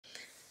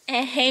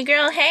And hey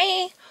girl,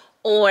 hey.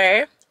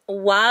 Or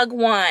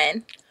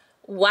Wagwan.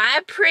 Why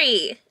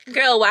pre?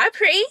 Girl, why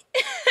pre?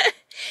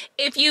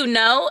 If you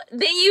know,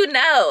 then you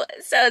know.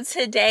 So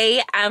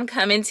today I'm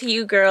coming to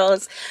you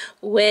girls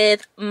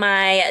with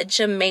my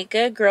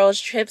Jamaica girls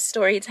trip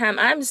story time.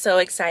 I'm so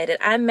excited.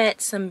 I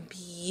met some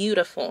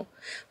beautiful,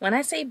 when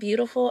I say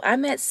beautiful, I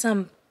met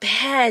some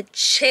bad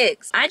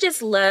chicks. I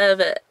just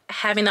love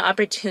having the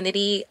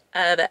opportunity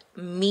of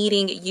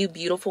meeting you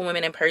beautiful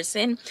women in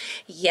person.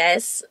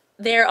 Yes,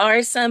 there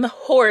are some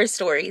horror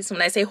stories.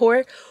 When I say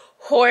horror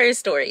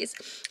stories,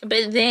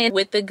 but then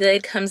with the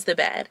good comes the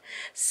bad.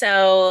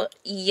 So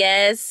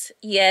yes,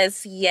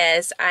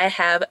 I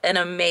have an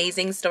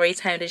amazing story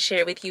time to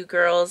share with you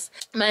girls.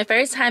 My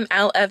first time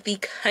out of the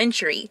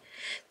country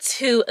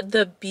to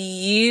the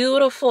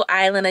beautiful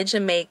island of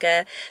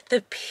Jamaica.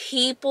 The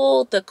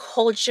people, the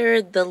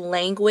culture, the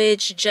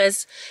language,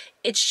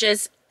 it's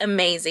just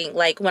amazing.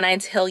 Like when I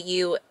tell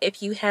you,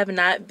 if you have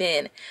not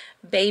been,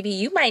 baby,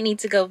 you might need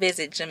to go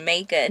visit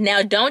Jamaica.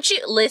 Now, don't you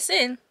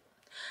listen?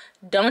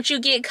 Don't you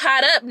get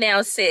caught up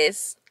now,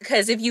 sis.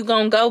 Because if you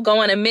gonna go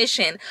on a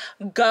mission,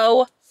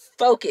 go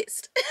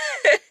focused.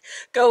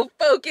 Go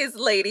focused,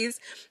 ladies.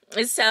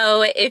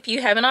 So if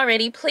you haven't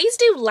already, please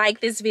do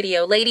like this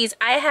video. Ladies,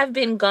 I have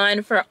been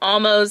gone for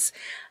almost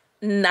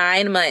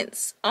 9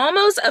 months.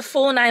 Almost a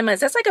full 9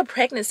 months. That's like a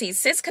pregnancy.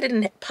 Sis could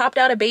have popped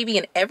out a baby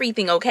and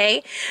everything,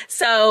 okay?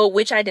 So,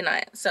 which I did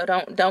not. So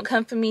don't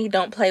come for me.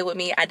 Don't play with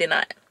me. I did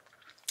not.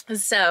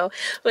 So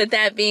with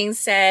that being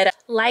said,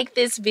 like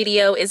this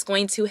video is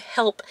going to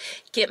help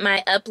get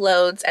my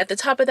uploads at the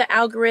top of the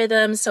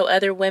algorithm so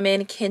other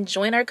women can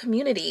join our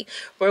community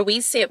where we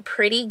sit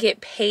pretty,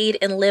 get paid,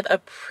 and live a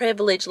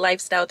privileged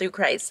lifestyle through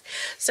Christ.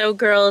 So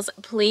girls,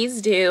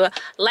 please do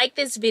like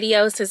this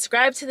video,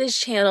 subscribe to this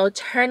channel,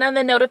 turn on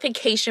the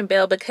notification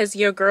bell because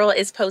your girl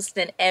is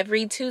posting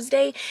every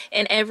Tuesday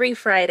and every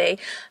Friday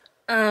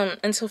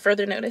until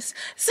further notice.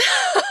 So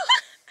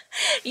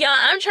y'all,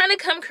 I'm trying to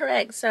come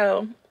correct.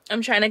 So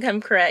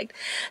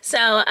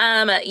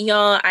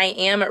y'all, I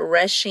am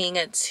rushing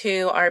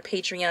to our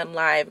Patreon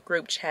live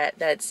group chat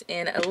that's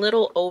in a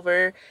little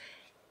over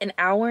an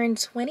hour and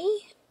 20.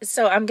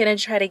 So I'm gonna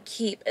try to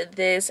keep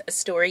this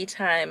story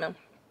time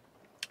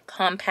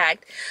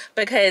compact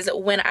because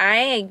when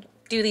I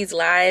do these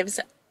lives,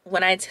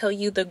 when I tell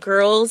you, the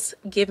girls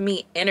give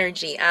me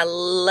energy. I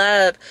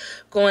love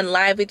going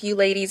live with you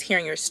ladies,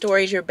 hearing your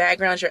stories, your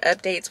backgrounds, your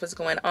updates, what's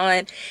going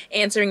on,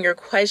 answering your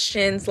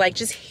questions, like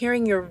just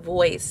hearing your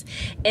voice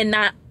and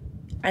not,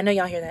 I know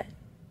y'all hear that.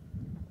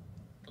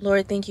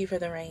 Lord, thank you for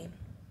the rain.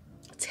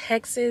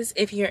 Texas,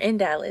 if you're in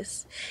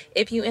Dallas,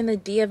 if you in the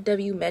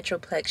DFW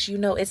Metroplex, you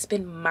know it's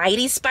been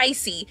mighty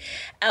spicy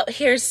out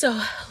here. So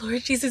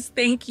Lord Jesus,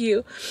 thank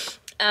you.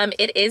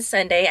 It is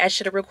Sunday. I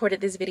should have recorded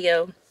this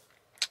video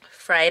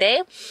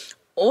Friday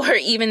or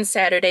even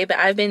Saturday, but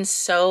I've been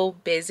so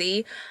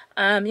busy.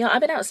 Y'all, I've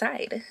been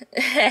outside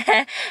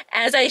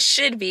as I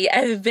should be.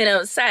 I've been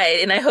outside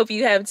and I hope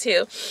you have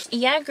too.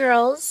 Yeah,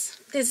 girls,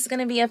 this is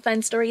gonna be a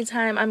fun story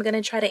time. I'm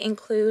gonna try to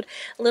include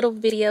little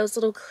videos,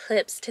 little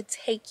clips to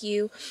take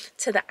you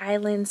to the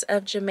islands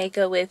of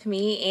Jamaica with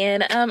me,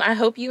 and I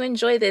hope you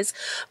enjoy this.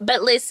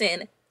 But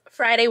listen,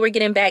 Friday we're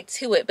getting back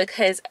to it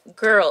because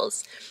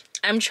girls,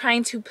 I'm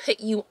trying to put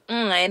you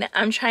on.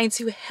 I'm trying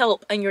to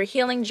help on your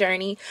healing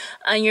journey,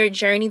 on your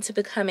journey to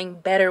becoming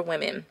better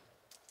women,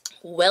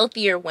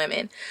 wealthier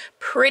women,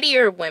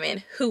 prettier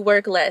women who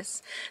work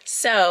less.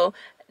 So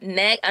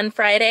on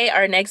Friday,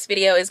 our next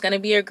video is going to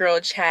be a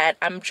girl chat.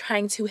 I'm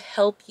trying to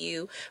help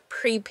you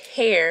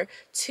prepare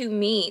to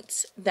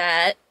meet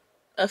that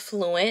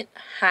affluent,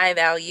 high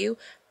value,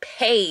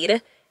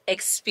 paid,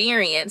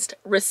 experienced,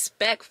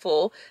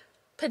 respectful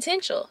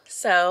potential.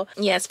 So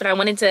yes, but I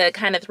wanted to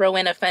kind of throw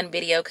in a fun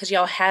video because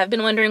y'all have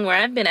been wondering where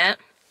I've been at.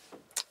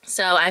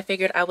 So I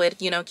figured I would,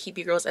 keep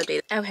you girls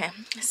updated. Okay,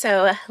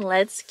 so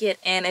let's get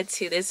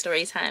into this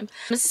story time.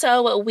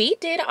 So we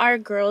did our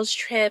girls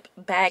trip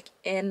back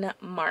in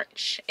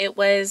March. It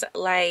was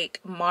like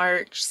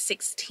March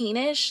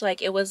 16-ish,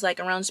 like it was like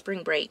around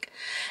spring break.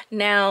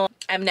 Now,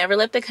 I've never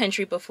left the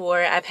country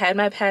before. I've had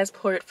my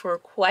passport for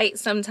quite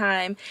some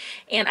time,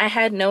 and I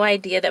had no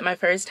idea that my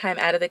first time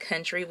out of the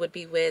country would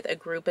be with a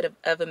group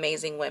of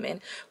amazing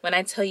women. When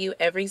I tell you,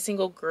 every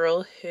single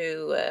girl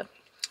who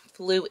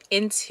flew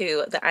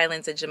into the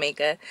islands of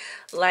Jamaica,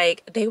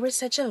 like they were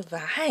such a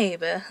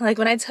vibe. Like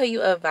when I tell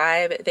you a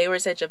vibe, they were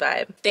such a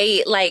vibe.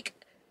 They like,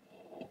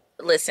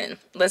 listen,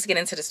 let's get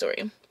into the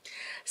story.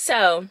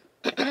 So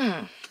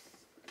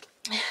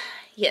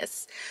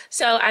yes,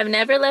 so I've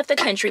never left the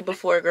country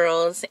before,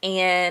 girls,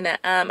 and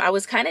I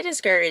was kind of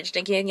discouraged.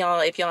 Again,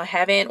 y'all, if y'all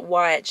haven't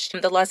watched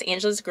the Los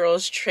Angeles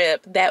girls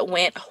trip that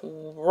went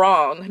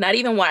wrong, not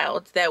even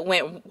wild, that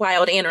went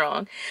wild and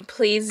wrong,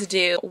 please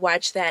do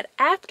watch that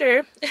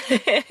after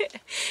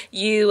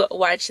you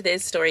watch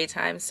this story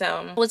time.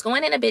 So I was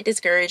going in a bit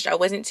discouraged. I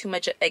wasn't too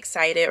much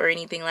excited or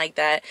anything like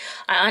that.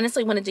 I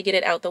honestly wanted to get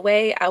it out the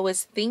way. I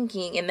was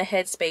thinking in the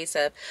headspace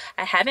of,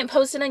 I haven't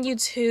posted on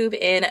YouTube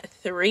in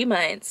 3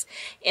 months.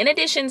 In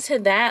addition to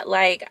that,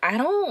 like, I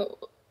don't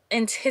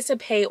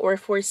anticipate or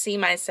foresee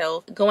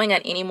myself going on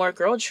any more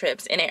girl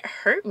trips, and it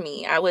hurt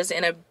me. I was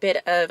a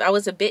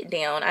bit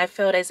down. I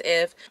felt as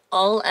if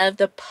all of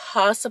the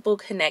possible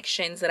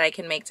connections that I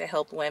can make to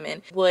help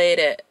women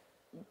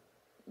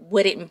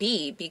wouldn't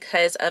be,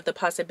 because of the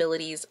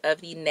possibilities of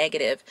the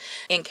negative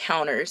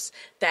encounters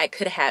that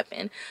could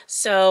happen.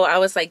 So I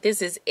was like,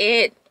 this is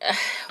it,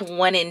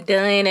 one and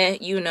done,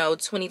 you know,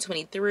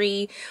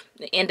 2023,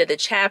 the end of the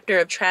chapter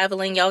of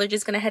traveling. Y'all are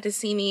just gonna have to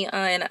see me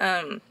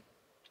on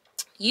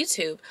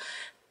YouTube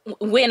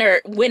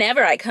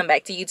whenever I come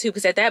back to YouTube,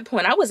 because at that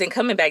point I wasn't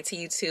coming back to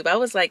YouTube. I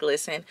was like,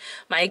 listen,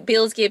 my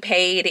bills get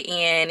paid,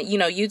 and you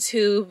know,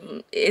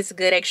 YouTube is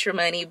good extra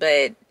money,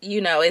 but you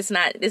know, it's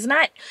not,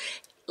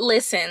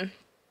 listen,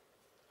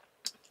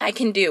 I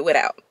can do it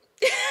without.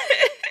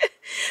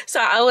 So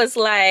I was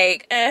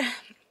like,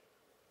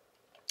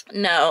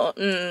 no,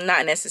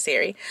 not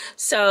necessary.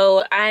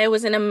 So I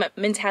was in a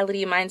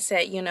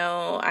mindset, you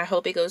know, I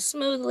hope it goes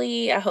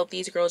smoothly. I hope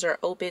these girls are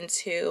open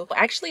to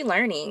actually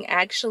learning,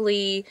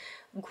 actually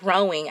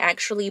growing,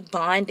 actually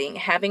bonding,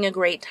 having a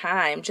great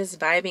time, just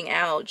vibing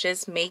out,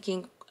 just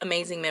making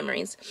amazing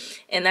memories.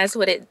 And that's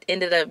what it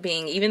ended up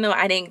being. Even though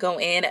I didn't go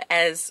in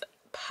as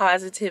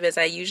positive as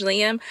I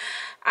usually am,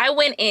 I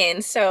went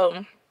in.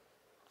 So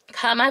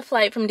caught my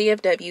flight from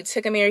DFW,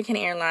 took American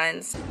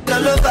Airlines.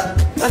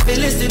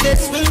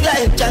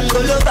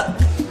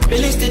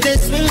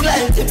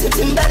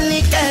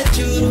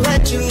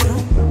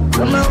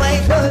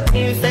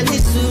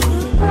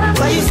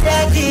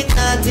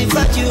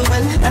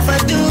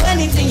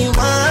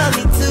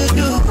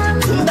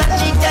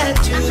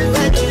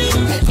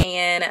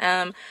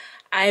 And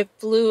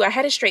I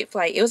had a straight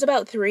flight. It was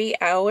about 3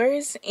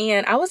 hours,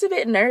 and I was a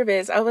bit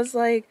nervous. I was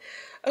like,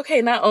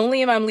 okay, not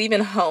only am I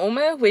leaving home,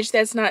 which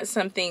that's not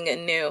something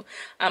new.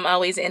 I'm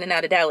always in and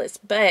out of Dallas,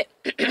 but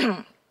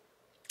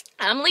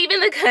I'm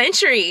leaving the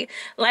country.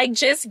 Like,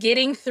 just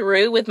getting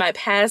through with my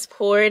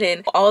passport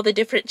and all the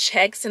different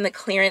checks and the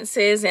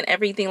clearances and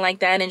everything like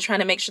that, and trying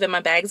to make sure that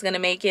my bag's gonna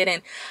make it.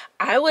 And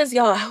I was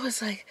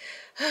like,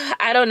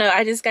 I don't know,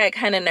 I just got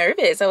kind of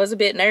nervous. I was a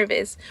bit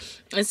nervous.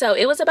 And so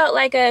it was about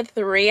like a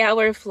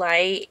 3-hour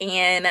flight,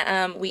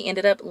 and we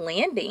ended up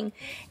landing.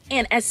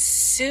 And as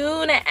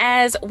soon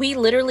as we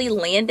literally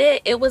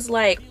landed, it was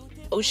like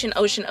ocean,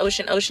 ocean,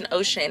 ocean, ocean,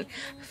 ocean.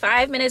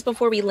 5 minutes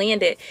before we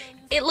landed,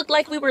 it looked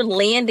like we were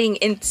landing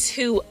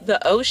into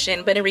the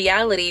ocean, but in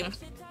reality,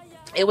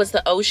 it was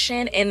the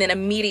ocean, and then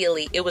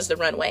immediately it was the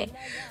runway.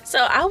 So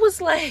I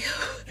was like,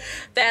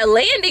 that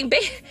landing,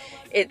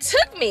 it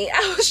took me.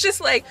 I was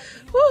just like,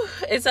 whew.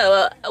 And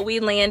so we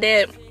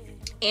landed,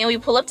 and we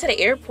pull up to the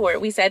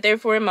airport. We sat there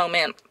for a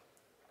moment.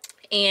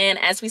 And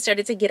as we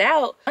started to get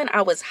out, and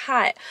I was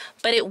hot,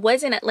 but it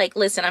wasn't like,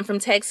 listen, I'm from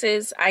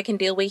Texas. I can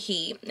deal with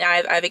heat.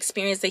 I've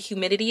experienced the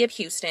humidity of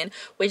Houston,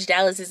 which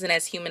Dallas isn't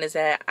as humid as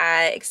that.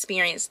 I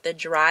experienced the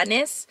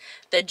dryness,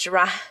 the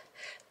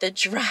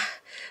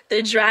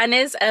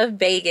dryness of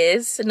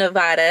Vegas,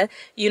 Nevada,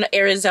 you know,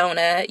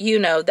 Arizona, you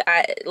know,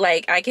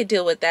 I could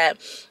deal with that.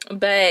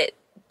 But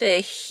the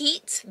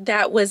heat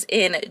that was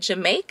in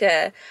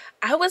Jamaica,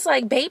 I was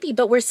like, baby,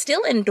 but we're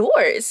still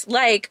indoors.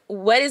 Like,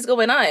 what is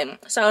going on?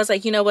 So I was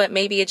like, you know what?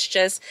 Maybe it's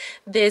just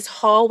this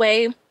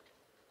hallway.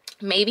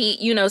 Maybe,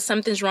 you know,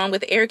 something's wrong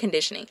with the air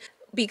conditioning.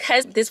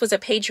 Because this was a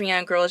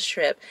Patreon girls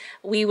trip,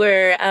 we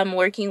were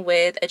working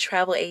with a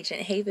travel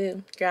agent. Hey,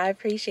 boo. Girl, I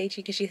appreciate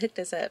you because you hooked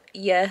us up.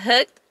 You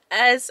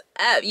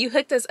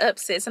hooked us up,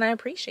 sis, and I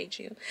appreciate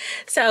you.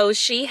 So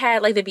she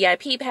had like the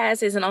VIP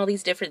passes and all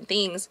these different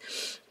things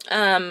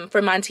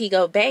for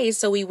Montego Bay,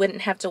 so we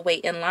wouldn't have to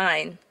wait in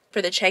line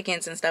for the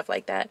check-ins and stuff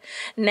like that.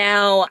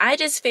 Now, I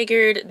just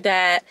figured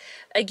that,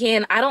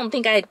 again, I don't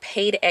think I'd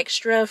paid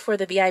extra for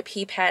the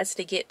VIP pass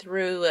to get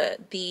through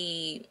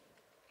the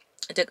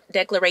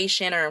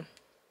declaration or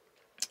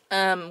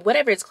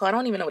whatever it's called. I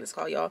don't even know what it's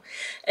called, y'all.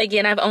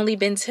 Again, I've only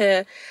been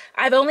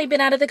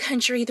out of the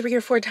country 3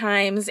 or 4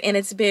 times, and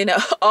it's been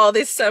all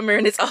this summer,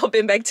 and it's all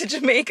been back to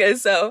Jamaica.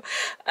 So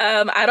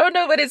I don't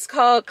know what it's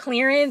called,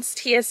 clearance,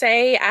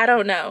 TSA, I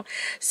don't know.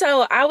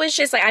 So I was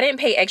just like, I didn't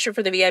pay extra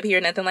for the VIP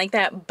or nothing like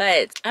that,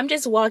 but I'm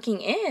just walking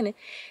in,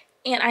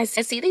 and I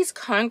see these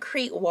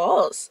concrete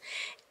walls,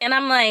 and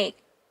I'm like,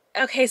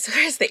 okay, so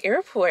where's the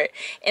airport?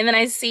 And then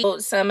I see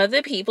some of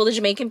the people, the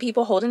Jamaican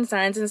people, holding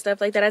signs and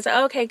stuff like that. I said,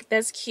 oh, okay,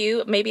 that's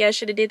cute. Maybe I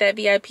should have did that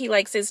VIP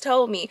like sis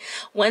told me.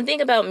 One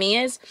thing about me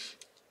is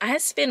I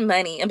spend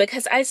money, and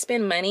because I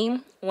spend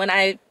money, when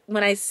I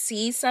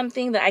see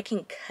something that I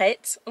can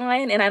cut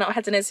on and I don't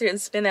have to necessarily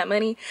spend that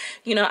money,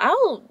 you know,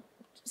 I'll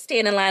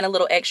stand in line a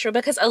little extra,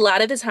 because a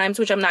lot of the times,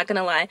 which I'm not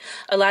gonna lie,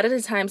 a lot of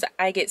the times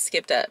I get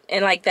skipped up,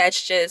 and like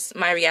that's just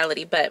my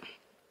reality. But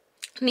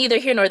neither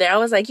here nor there. I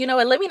was like, you know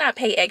what, let me not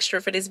pay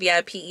extra for this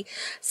VIP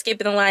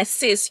skipping the line.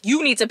 Sis,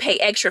 you need to pay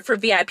extra for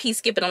VIP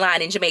skipping the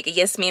line in Jamaica.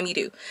 Yes ma'am, you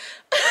do.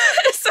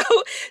 So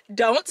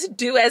don't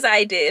do as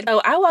I did.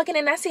 So I walk in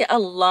and I see a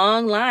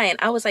long line.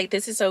 I was like,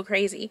 this is so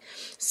crazy.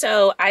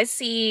 So I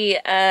see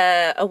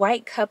a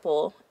white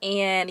couple,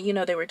 and you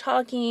know, they were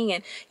talking,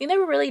 and you know, they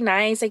were really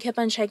nice. They kept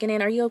on checking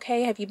in. Are you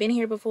okay? Have you been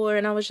here before?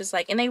 And I was just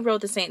like, and they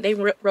rode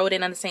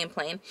in on the same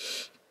plane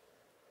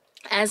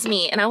as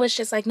me, and I was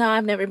just like, no,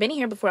 I've never been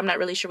here before. I'm not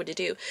really sure what to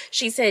do.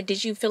 She said,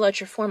 did you fill out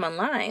your form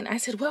online? I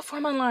said, what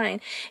form online?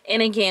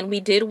 And again,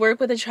 we did work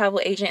with a travel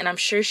agent, and I'm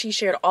sure she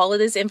shared all of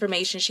this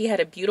information. She had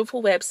a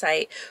beautiful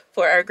website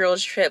for our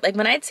girls trip. Like,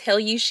 when I tell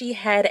you, she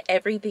had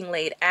everything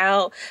laid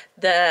out,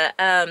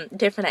 the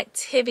different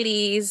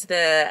activities,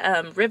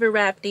 the river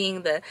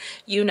rafting, the,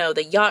 you know,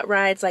 the yacht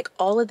rides, like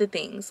all of the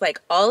things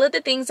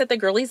that the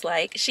girlies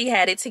like. She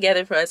had it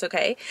together for us.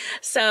 Okay,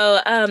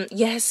 so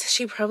yes,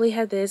 she probably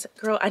had this.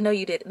 Girl, I know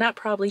you did. Not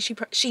probably,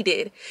 she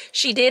did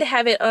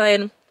have it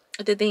on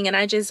the thing, and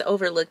I just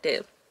overlooked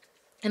it.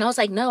 And I was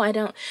like, no, I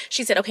don't.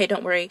 She said, okay,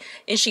 don't worry.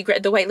 And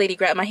the white lady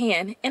grabbed my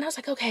hand, and I was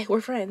like, okay,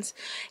 we're friends.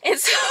 And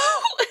so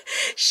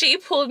she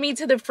pulled me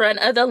to the front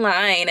of the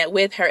line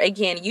with her.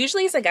 Again,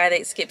 usually it's a guy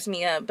that skips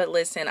me up, but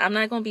listen, I'm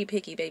not going to be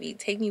picky, baby.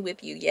 Take me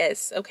with you.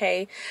 Yes.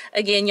 Okay.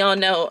 Again, y'all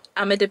know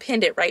I'm a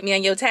dependent. Write me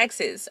on your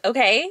taxes.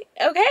 Okay.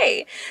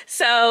 Okay.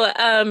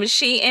 So,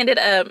 she ended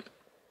up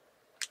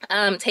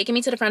taking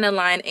me to the front of the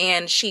line,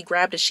 and she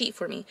grabbed a sheet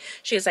for me.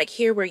 She was like,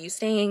 here, where are you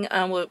staying?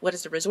 What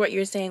is the resort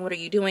you're staying? What are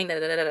you doing? Da,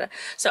 da, da, da.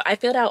 So I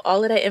filled out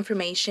all of that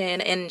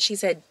information, and she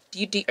said,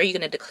 are you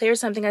going to declare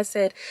something? I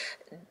said,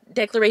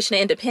 Declaration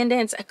of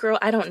Independence. Girl,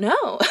 I don't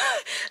know.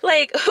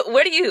 Like,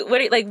 what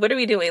are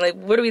we doing? Like,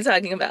 what are we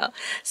talking about?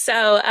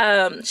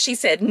 So she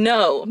said,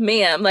 no,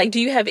 ma'am. Like,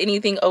 do you have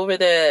anything over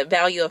the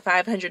value of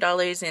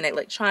 $500 in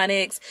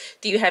electronics?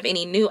 Do you have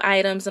any new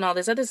items and all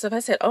this other stuff? I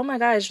said, oh my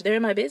gosh, they're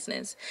in my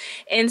business.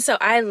 And so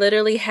I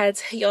literally had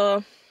to,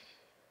 y'all,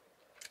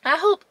 I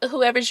hope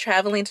whoever's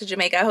traveling to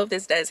Jamaica, I hope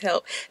this does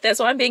help. That's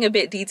why I'm being a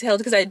bit detailed,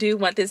 because I do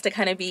want this to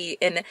kind of be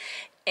an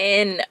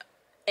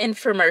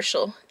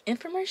infomercial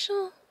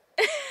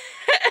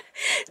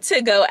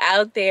to go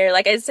out there.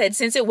 Like I said,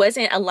 since it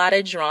wasn't a lot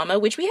of drama,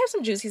 which we have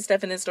some juicy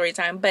stuff in this story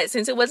time, but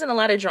since it wasn't a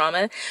lot of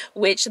drama,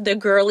 which the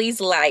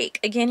girlies like,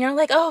 again, you're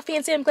like, oh,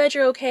 Fancy, I'm glad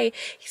you're okay.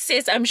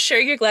 Sis, I'm sure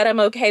you're glad I'm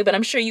okay, but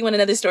I'm sure you want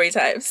another story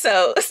time,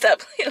 so stop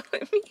playing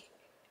with me.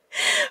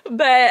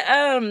 But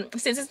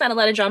since it's not a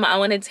lot of drama, I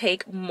want to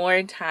take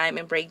more time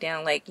and break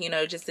down, like, you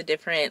know, just the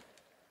different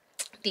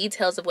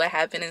details of what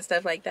happened and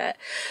stuff like that.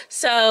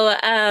 So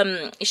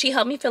she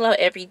helped me fill out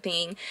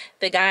everything.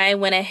 The guy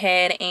went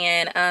ahead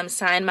and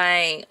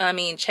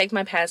checked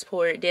my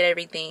passport, did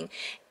everything,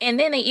 and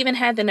then they even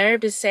had the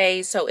nerve to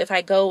say, so if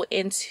I go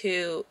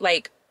into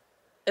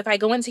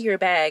your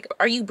bag,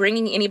 are you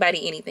bringing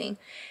anybody anything?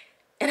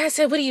 And I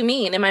said, what do you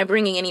mean? Am I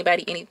bringing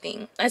anybody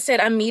anything? I said,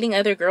 I'm meeting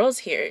other girls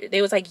here.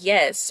 They was like,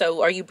 yes.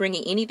 So are you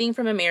bringing anything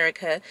from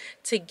America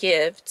to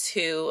give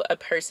to a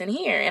person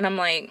here? And I'm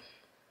like,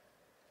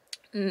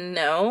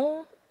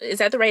 no. Is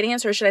that the right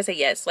answer, or should I say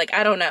yes? Like,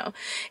 I don't know.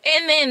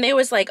 And then they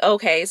was like,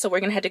 okay, so we're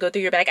gonna have to go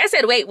through your bag. I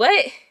said, wait,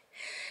 what?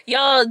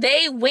 Y'all,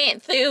 they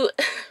went through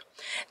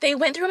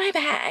my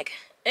bag.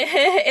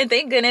 And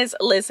thank goodness,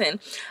 listen,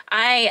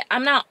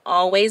 I'm not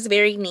always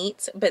very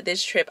neat, but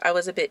this trip I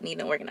was a bit neat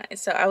and organized,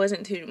 so I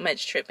wasn't too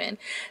much tripping.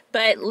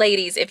 But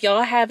ladies, if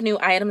y'all have new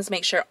items,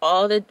 make sure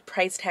all the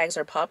price tags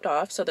are popped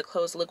off so the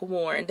clothes look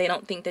worn. They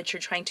don't think that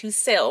you're trying to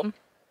sell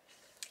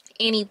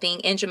anything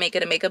in Jamaica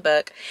to make a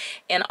buck.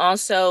 And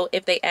also,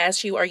 if they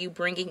ask you, are you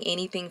bringing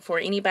anything for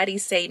anybody,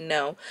 say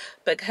no,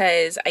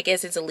 because I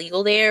guess it's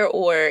illegal there,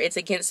 or it's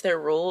against their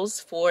rules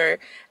for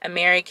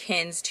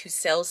Americans to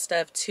sell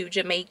stuff to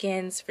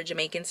Jamaicans for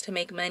Jamaicans to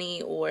make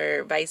money,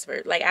 or vice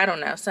versa. Like, I don't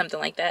know, something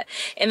like that.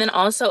 And then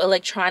also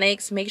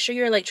electronics, make sure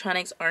your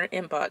electronics aren't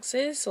in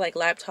boxes, so like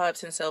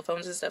laptops and cell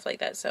phones and stuff like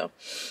that. So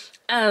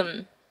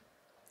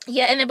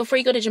yeah, and then before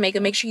you go to Jamaica,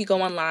 make sure you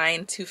go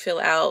online to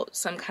fill out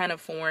some kind of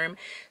form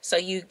so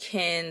you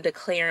can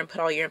declare and put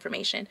all your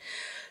information.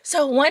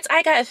 So once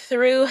I got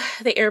through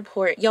the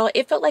airport, y'all,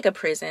 it felt like a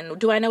prison.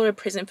 Do I know what a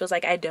prison feels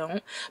like? I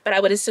don't, but I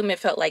would assume it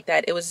felt like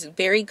that. It was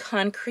very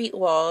concrete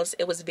walls.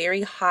 It was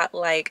very hot,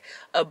 like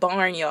a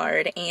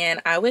barnyard,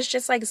 and I was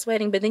just like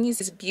sweating. But then you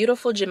see these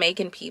beautiful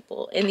Jamaican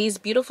people, and these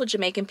beautiful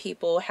Jamaican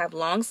people have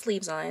long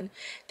sleeves on.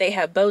 They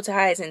have bow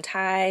ties and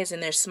ties,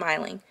 and they're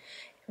smiling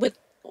with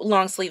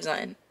long sleeves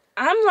on.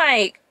 I'm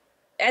like,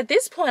 at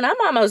this point, I'm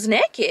almost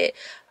naked.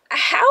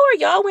 How are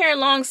y'all wearing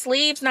long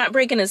sleeves, not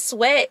breaking a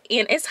sweat,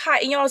 and it's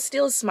hot and y'all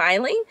still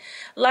smiling?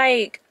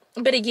 Like,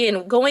 but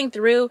again, going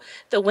through,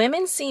 the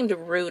women seemed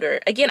ruder.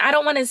 Again, I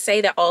don't want to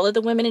say that all of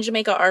the women in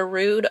Jamaica are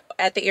rude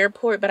at the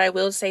airport, but I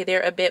will say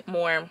they're a bit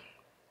more,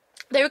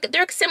 they're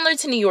similar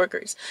to New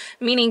Yorkers,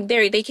 meaning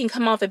they can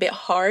come off a bit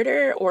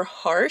harder or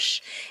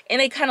harsh, and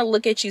they kind of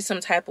look at you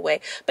some type of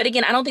way. But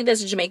again, I don't think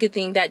that's a Jamaica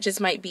thing. That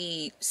just might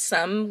be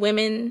some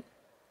women's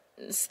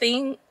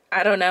thing.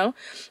 I don't know,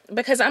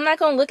 because I'm not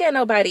going to look at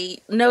nobody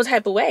no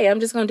type of way. I'm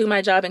just going to do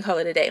my job and call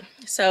it a day.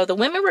 So the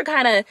women were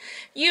kind of,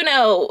 you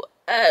know,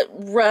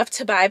 rough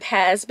to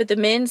bypass, but the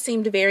men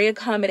seemed very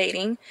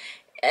accommodating,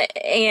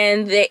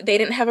 and they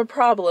didn't have a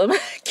problem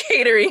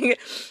catering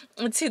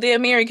to the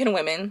American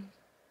women.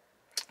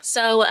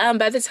 So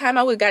by the time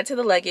I got to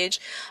the luggage,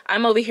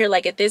 I'm over here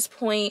like, at this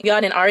point, y'all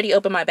didn't already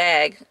open my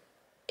bag.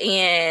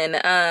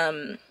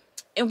 And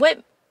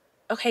what,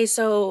 okay,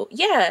 so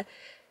yeah,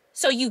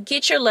 so you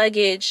get your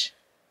luggage,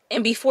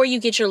 and before you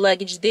get your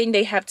luggage, then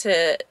they have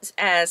to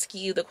ask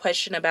you the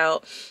question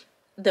about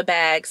the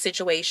bag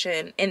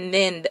situation, and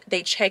then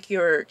they check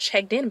your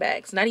checked in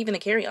bags, not even the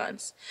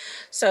carry-ons.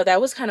 So that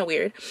was kind of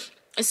weird.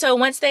 So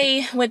once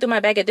they went through my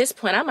bag, at this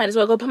point, I might as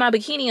well go put my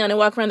bikini on and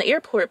walk around the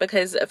airport,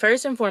 because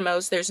first and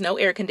foremost, there's no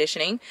air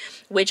conditioning,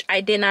 which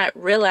I did not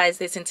realize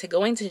this into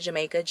going to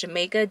Jamaica.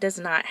 Jamaica does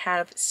not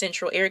have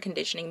central air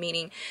conditioning,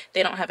 meaning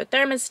they don't have a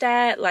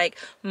thermostat. Like,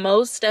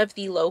 most of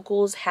the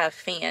locals have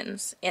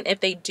fans, and if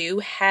they do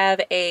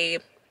have a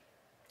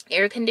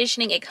air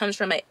conditioning, it comes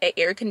from a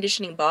air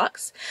conditioning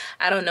box.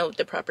 I don't know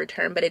the proper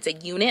term, but it's a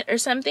unit or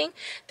something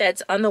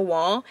that's on the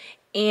wall,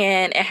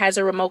 and it has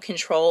a remote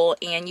control,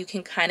 and you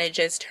can kind of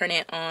just turn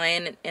it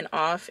on and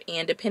off,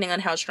 and depending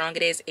on how strong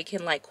it is, it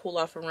can like cool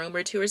off a room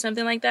or two or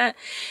something like that.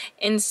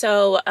 And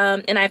so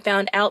and I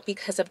found out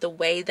because of the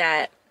way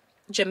that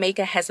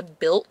Jamaica has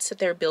built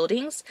their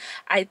buildings.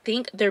 I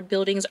think their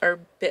buildings are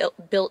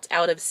built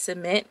out of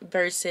cement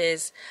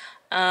versus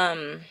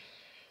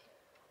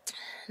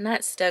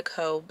not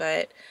stucco,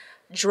 but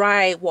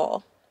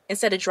drywall.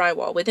 Instead of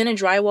drywall, within a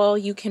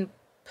drywall you can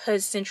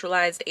put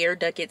centralized air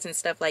ducts and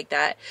stuff like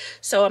that.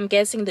 So I'm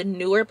guessing the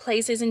newer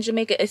places in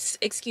Jamaica,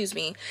 excuse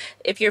me,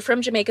 if you're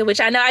from Jamaica,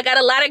 which I know I got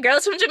a lot of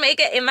girls from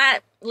Jamaica in my,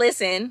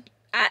 listen,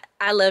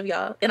 I love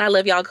y'all, and I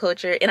love y'all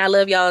culture, and I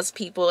love y'all's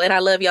people, and I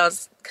love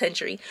y'all's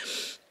country.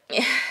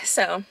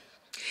 So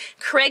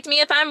correct me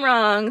if I'm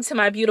wrong to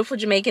my beautiful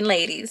Jamaican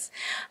ladies,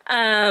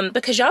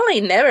 because y'all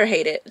ain't never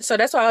hated. So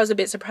that's why I was a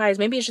bit surprised.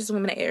 Maybe it's just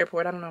women at the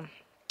airport, I don't know.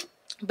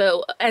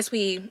 But as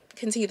we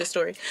continue the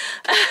story,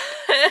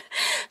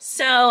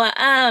 so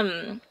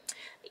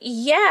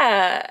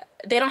yeah,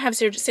 they don't have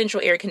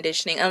central air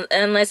conditioning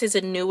unless it's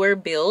a newer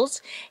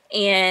build,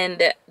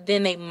 and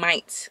then they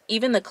might.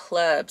 Even the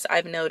clubs,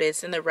 I've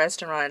noticed, in the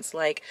restaurants,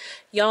 like,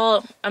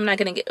 y'all, I'm not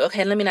gonna get,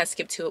 okay, let me not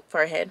skip too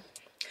far ahead.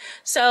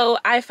 So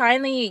I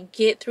finally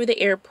get through the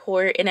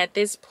airport, and at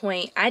this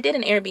point I did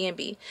an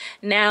Airbnb.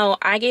 Now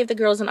I gave the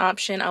girls an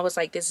option. I was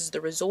like, this is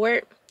the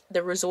resort.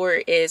 The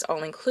resort is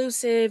all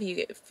inclusive. You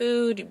get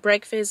food,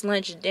 breakfast,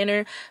 lunch,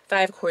 dinner,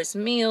 5-course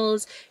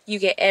meals. You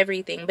get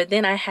everything. But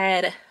then I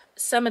had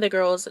some of the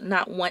girls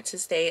not want to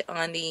stay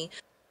on the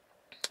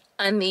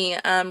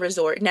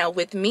resort. Now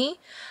with me,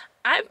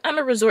 I'm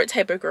a resort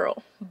type of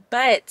girl,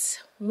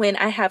 but when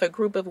I have a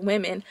group of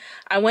women,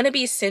 I want to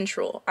be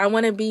central. I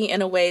want to be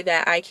in a way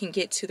that I can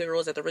get to the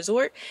girls at the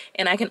resort,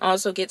 and I can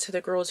also get to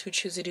the girls who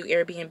choose to do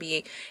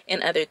Airbnb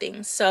and other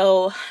things.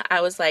 So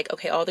I was like,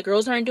 okay, all the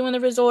girls aren't doing the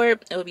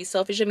resort. It would be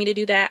selfish of me to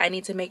do that. I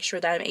need to make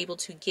sure that I'm able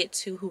to get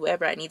to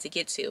whoever I need to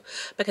get to,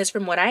 because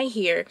from what I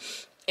hear,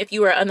 if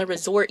you are on the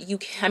resort,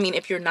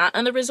 if you're not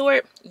on the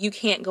resort, you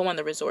can't go on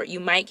the resort.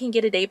 You can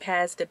get a day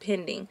pass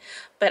depending,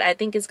 but I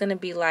think it's going to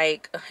be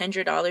like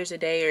 $100 a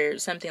day or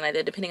something like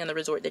that, depending on the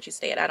resort that you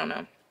stay at. I don't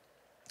know.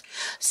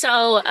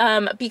 So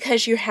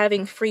because you're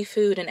having free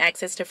food and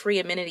access to free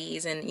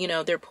amenities, and you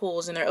know, their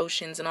pools and their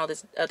oceans and all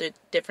this other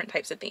different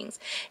types of things,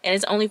 and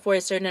it's only for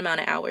a certain amount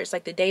of hours.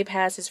 Like, the day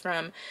pass is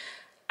from,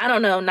 I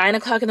don't know, 9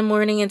 o'clock in the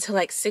morning until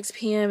like 6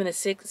 p.m. and the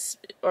 6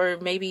 or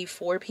maybe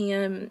 4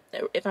 p.m.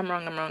 If I'm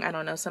wrong, I'm wrong. I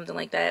don't know, something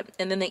like that.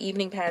 And then the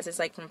evening pass is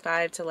like from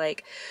 5 to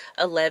like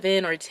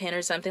 11 or 10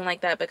 or something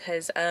like that,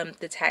 because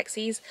the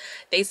taxis,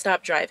 they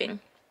stopped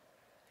driving.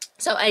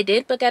 So I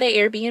did book at an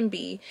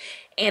Airbnb,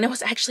 and it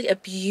was actually a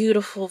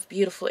beautiful,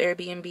 beautiful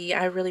Airbnb.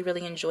 I really,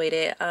 really enjoyed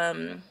it.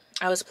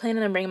 I was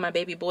planning on bringing my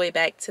baby boy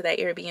back to that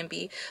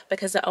Airbnb,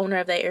 because the owner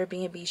of that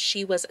Airbnb,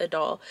 she was a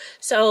doll.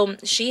 So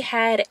she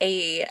had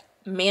a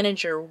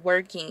manager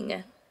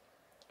working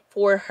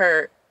for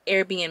her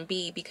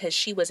Airbnb because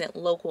she wasn't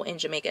local in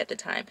Jamaica at the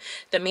time.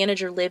 The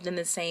manager lived in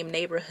the same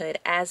neighborhood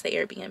as the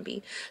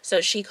Airbnb.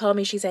 So she called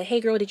me, she said,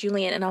 hey girl, did you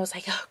land? And I was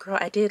like, oh girl,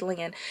 I did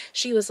land.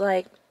 She was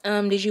like,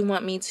 did you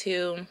want me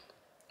to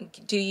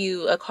do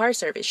you a car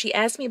service? She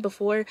asked me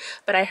before,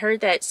 but I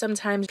heard that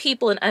sometimes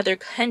people in other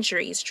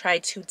countries try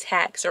to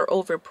tax or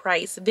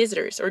overprice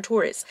visitors or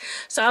tourists.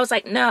 So I was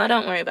like, no,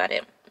 don't worry about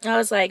it. I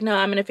was like, no,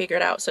 I'm going to figure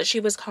it out. So she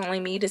was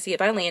calling me to see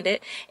if I landed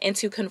and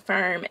to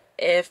confirm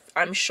if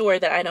I'm sure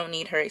that I don't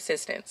need her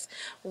assistance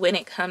when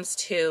it comes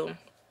to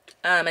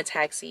a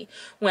taxi.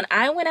 When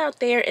I went out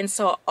there and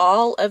saw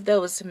all of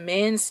those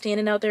men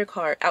standing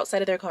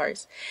outside of their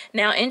cars.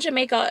 Now in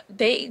Jamaica,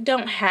 they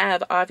don't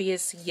have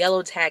obvious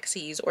yellow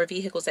taxis or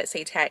vehicles that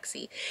say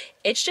taxi.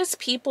 It's just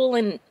people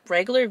in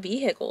regular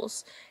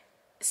vehicles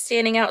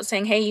standing out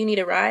saying, hey, you need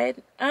a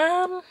ride?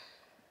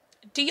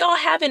 Do y'all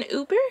have an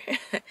Uber?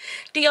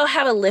 Do y'all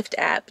have a Lyft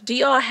app? Do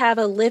y'all have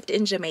a Lyft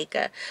in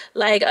Jamaica?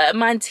 Like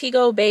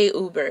Montego Bay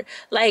Uber?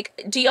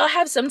 Like, do y'all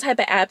have some type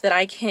of app that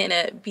I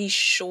can be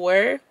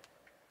sure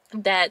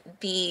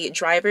that the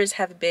drivers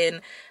have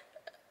been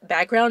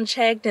background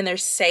checked and they're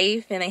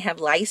safe and they have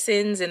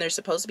license and they're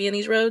supposed to be in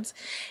these roads?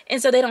 And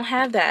so they don't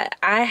have that.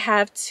 I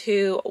have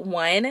to,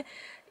 one,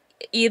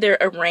 either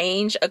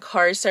arrange a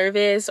car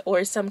service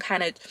or some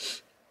kind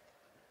of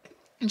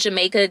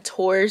Jamaica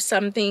tour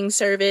something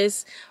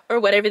service or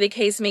whatever the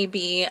case may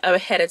be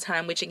ahead of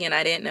time, which again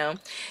I didn't know.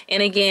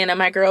 And again,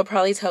 my girl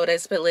probably told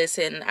us, but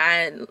listen,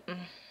 I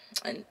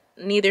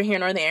neither here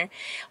nor there.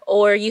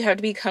 Or you have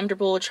to be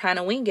comfortable trying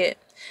to wing it.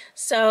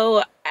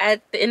 So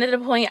at the end of the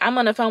point, I'm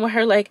on the phone with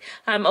her like,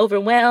 I'm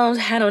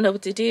overwhelmed, I don't know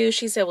what to do.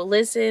 She said, well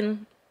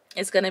listen,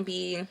 it's gonna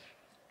be,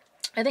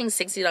 I think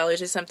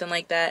 $60 or something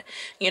like that.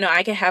 You know,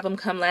 I can have him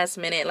come last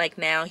minute. Like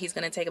now, he's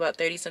going to take about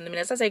 30-something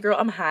minutes. I said, girl,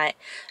 I'm hot.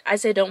 I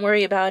said, don't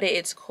worry about it.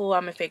 It's cool.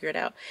 I'm going to figure it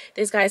out.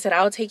 This guy said,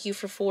 I'll take you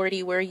for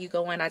 40. Where are you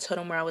going? I told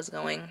him where I was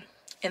going.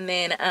 And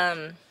then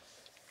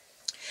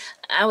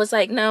I was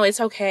like, no,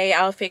 it's okay.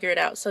 I'll figure it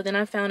out. So then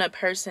I found a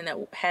person that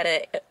had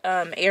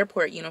a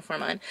airport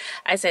uniform on.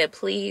 I said,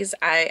 please,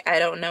 I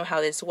don't know how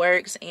this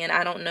works. And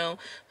I don't know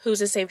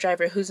who's a safe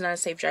driver, who's not a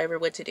safe driver,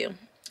 what to do.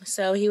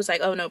 So he was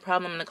like, oh, no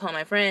problem. I'm going to call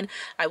my friend.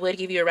 I would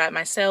give you a ride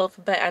myself,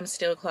 but I'm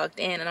still clocked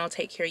in and I'll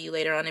take care of you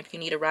later on if you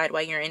need a ride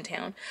while you're in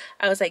town.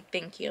 I was like,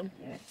 thank you.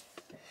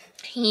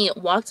 He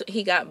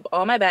got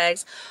all my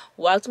bags,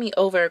 walked me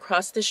over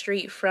across the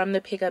street from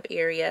the pickup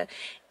area,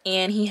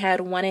 and he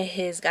had one of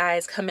his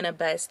guys come in a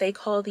bus. They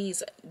call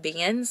these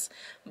vans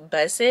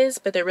buses,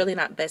 but they're really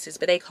not buses,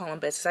 but they call them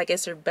buses. I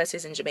guess they're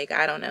buses in Jamaica.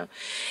 I don't know.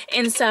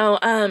 And so,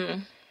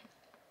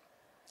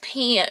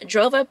 he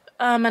drove up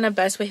on a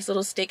bus with his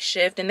little stick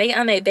shift, and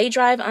they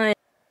drive on,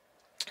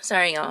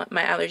 sorry y'all,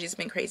 my allergies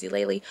been crazy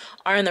lately,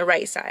 are on the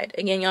right side.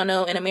 Again, y'all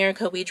know in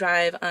America we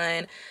drive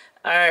on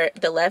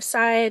the left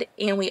side,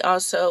 and we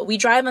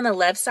drive on the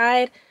left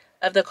side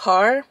of the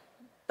car,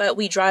 but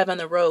we drive on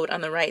the road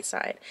on the right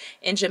side.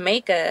 In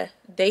Jamaica,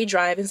 they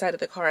drive inside of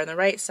the car on the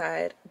right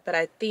side, but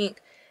I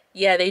think,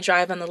 yeah, they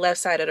drive on the left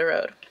side of the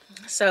road.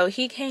 So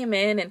he came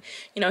in and,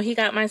 you know, he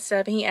got my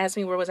stuff and he asked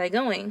me where was I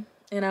going.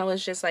 And I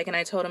was just like, and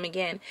I told him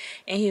again.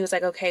 And he was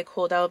like, okay,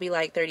 cool. That would be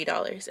like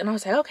 $30. And I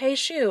was like, okay,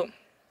 shoot.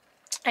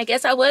 I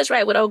guess I was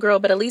right with old girl,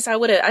 but at least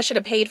I should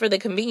have paid for the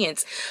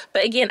convenience.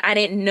 But again, I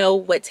didn't know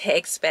what to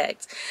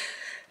expect.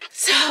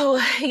 So,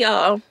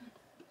 y'all,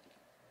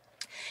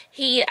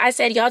 I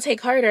said, y'all take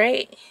card,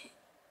 right?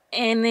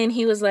 And then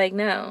he was like,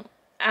 no.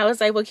 I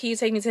was like, well, can you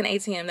take me to an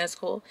ATM? That's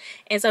cool.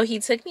 And so he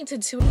took me to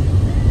two.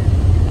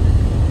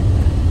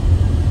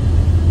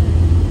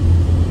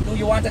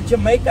 You want a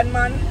Jamaican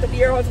man to be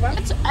your husband?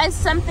 Is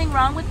something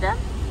wrong with them?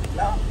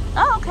 No.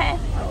 Oh, okay.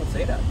 I don't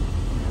say that.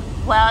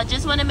 Well, I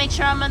just want to make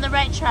sure I'm on the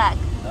right track.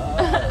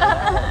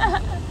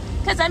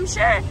 Because I'm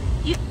sure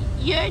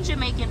you're a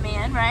Jamaican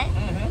man, right?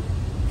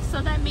 Mm-hmm. So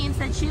that means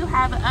that you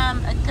have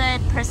a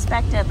good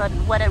perspective on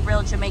what a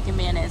real Jamaican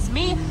man is.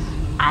 Me,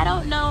 I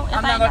don't know if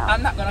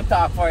I'm not going to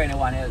talk for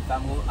anyone else.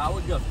 I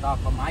would just talk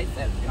for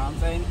myself. You know what I'm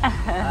saying?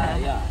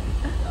 Yeah.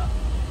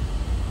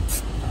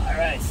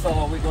 Alright,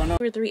 so we're gonna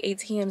 2 or 3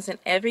 ATMs, and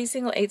every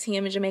single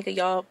ATM in Jamaica,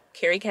 y'all,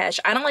 carry cash.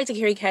 I don't like to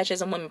carry cash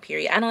as a woman,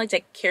 period. I don't like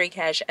to carry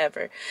cash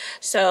ever.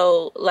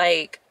 So,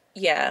 like,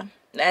 yeah,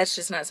 that's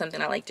just not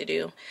something I like to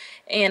do.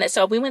 And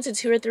so we went to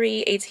 2 or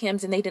 3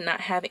 ATMs and they did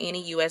not have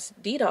any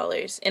USD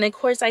dollars. And of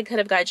course I could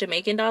have got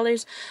Jamaican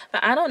dollars,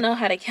 but I don't know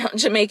how to count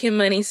Jamaican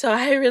money. So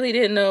I really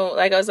didn't know.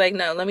 Like, I was like,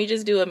 no, let me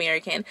just do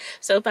American.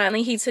 So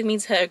finally he took me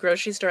to a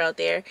grocery store out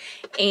there,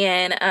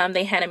 and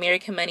they had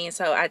American money. And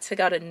so I took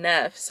out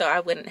enough so I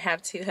wouldn't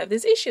have to have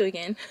this issue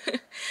again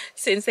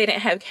since they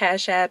didn't have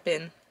Cash App,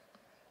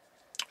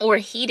 or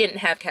he didn't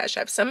have Cash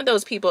App. Some of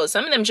those people,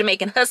 some of them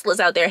Jamaican hustlers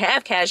out there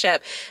have Cash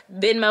App,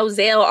 Venmo,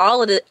 Zelle,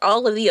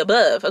 all of the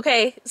above.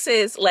 Okay,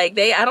 sis, like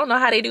I don't know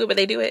how they do it, but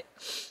they do it.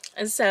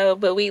 And so,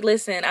 but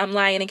listen, I'm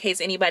lying in case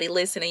anybody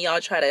listen and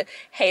y'all try to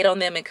hate on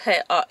them and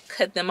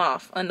cut them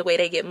off on the way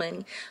they get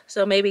money.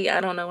 So maybe, I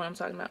don't know what I'm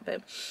talking about,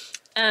 but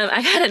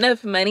I got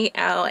enough money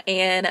out,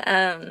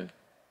 and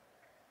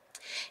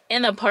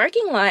in the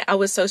parking lot, I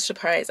was so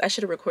surprised. I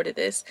should have recorded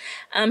this.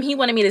 He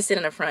wanted me to sit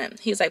in the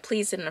front. He was like,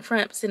 please sit in the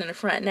front, sit in the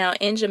front. Now,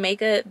 in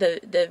Jamaica,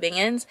 the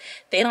vans,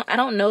 I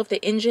don't know if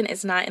the engine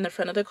is not in the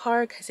front of the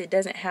car because it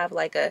doesn't have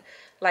like a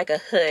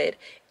hood.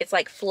 It's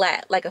like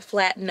flat, like a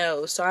flat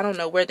nose. So I don't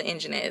know where the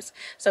engine is.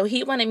 So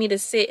he wanted me to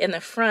sit in the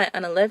front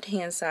on the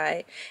left-hand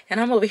side. And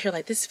I'm over here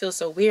like, this feels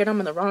so weird. I'm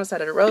on the wrong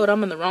side of the road.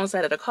 I'm on the wrong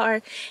side of the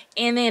car.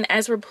 And then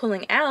as we're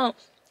pulling out,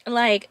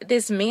 like,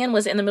 this man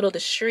was in the middle of the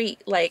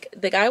street. Like,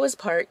 the guy was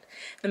parked.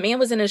 The man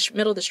was in the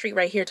middle of the street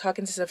right here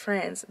talking to some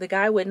friends. The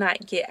guy would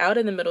not get out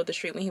in the middle of the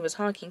street when he was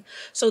honking.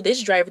 So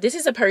this driver, this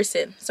is a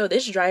person. So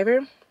this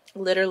driver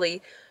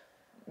literally,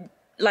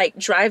 like,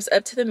 drives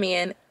up to the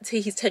man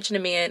till he's touching the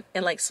man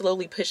and, like,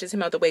 slowly pushes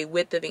him out the way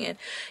with the van.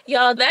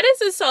 Y'all, that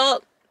is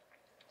assault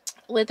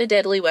with a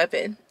deadly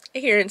weapon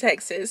here in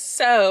Texas.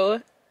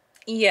 So,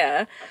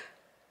 yeah.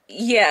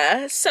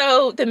 Yeah,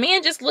 so the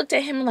man just looked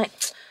at him like,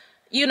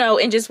 you know,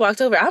 and just walked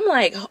over. I'm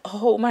like,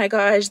 oh my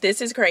gosh, this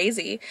is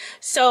crazy.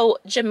 So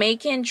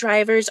Jamaican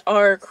drivers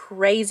are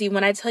crazy.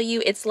 When I tell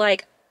you, it's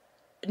like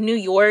New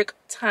York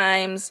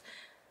times,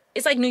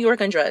 it's like New York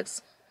on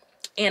drugs.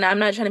 And I'm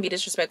not trying to be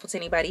disrespectful to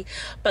anybody,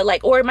 but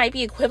like, or it might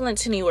be equivalent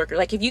to New York.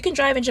 Like if you can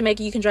drive in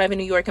Jamaica, you can drive in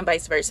New York and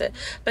vice versa,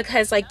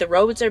 because like the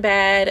roads are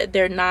bad.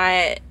 They're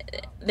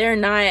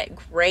not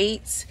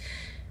great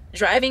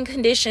driving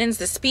conditions.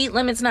 The speed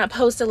limit's not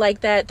posted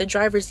like that. The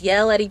drivers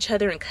yell at each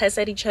other and cuss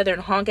at each other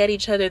and honk at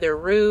each other. They're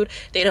rude.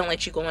 They don't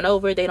let you going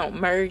over. They don't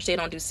merge. They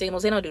don't do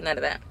signals. They don't do none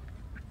of that.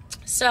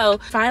 So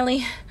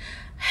finally,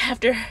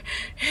 after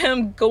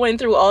him going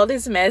through all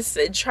this mess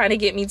trying to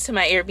get me to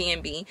my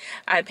Airbnb,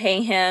 I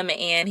pay him,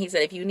 and he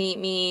said, if you need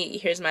me,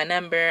 here's my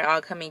number,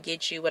 I'll come and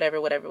get you, whatever.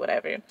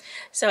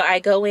 So I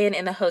go in,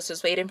 and the host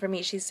was waiting for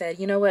me. She said,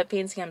 you know what,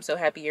 Fancy, I'm so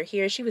happy you're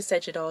here. She was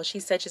such a doll.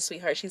 She's such a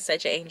sweetheart. She's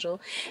such an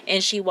angel.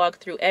 And she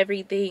walked through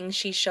everything.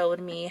 She showed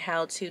me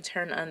how to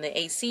turn on the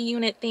AC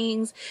unit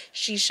things.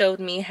 She showed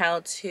me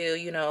how to,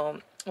 you know,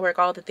 work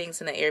all the things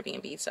in the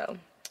Airbnb. So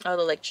all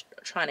the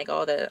electronic,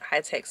 all the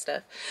high-tech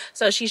stuff.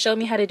 So she showed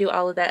me how to do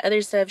all of that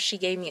other stuff. She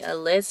gave me a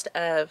list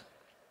of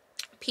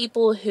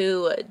people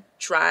who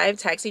drive,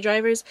 taxi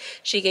drivers.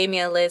 She gave me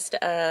a list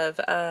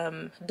of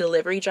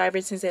delivery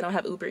drivers, since they don't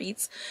have Uber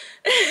Eats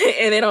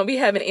and they don't be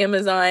having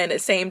Amazon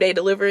same day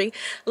delivery.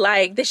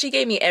 Like that, she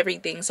gave me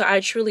everything. So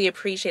I truly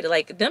appreciate it.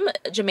 Like them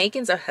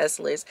Jamaicans are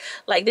hustlers.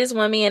 Like this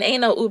one man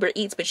ain't no Uber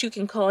Eats, but you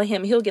can call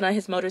him. He'll get on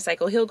his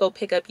motorcycle. He'll go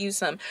pick up you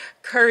some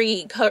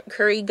curry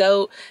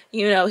goat.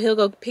 You know, he'll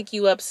go pick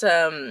you up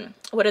some,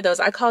 what are those?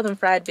 I call them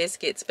fried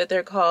biscuits, but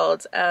they're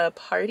called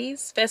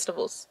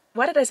festivals.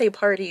 Why did I say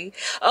party?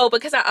 Oh,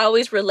 because I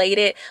always relate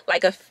it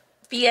like a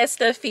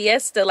fiesta,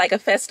 like a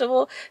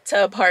festival,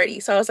 to a party.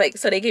 So I was like,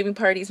 so they gave me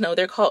parties. No,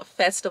 they're called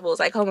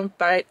festivals. I call them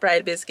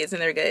fried biscuits, and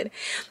they're good.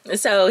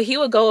 So he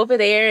would go over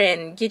there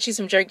and get you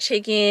some jerk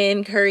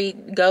chicken, curry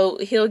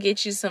goat. He'll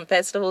get you some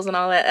festivals and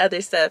all that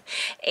other stuff,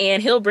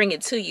 and he'll bring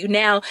it to you.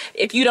 Now,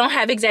 if you don't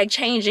have exact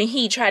change and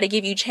he try to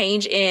give you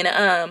change in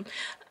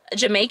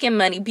Jamaican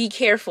money, be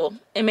careful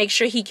and make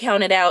sure he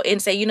counted out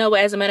and say, you know what,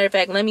 as a matter of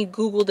fact, let me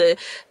Google the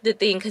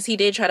thing, because he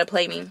did try to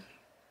play me.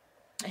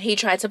 He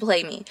tried to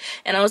play me,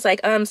 and I was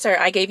like, sir,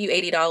 I gave you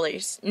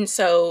 $80, and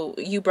so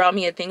you brought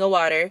me a thing of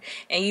water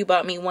and you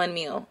bought me one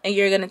meal, and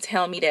you're gonna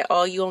tell me that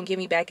all you gonna give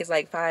me back is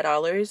like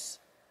 $5?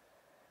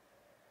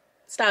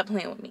 Stop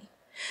playing with me.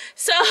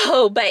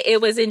 So, but it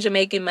was in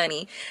Jamaican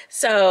money.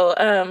 So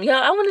y'all,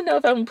 I want to know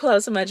if I'm gonna pull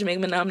out some of Jamaican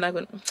money. No, I'm not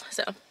gonna.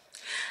 So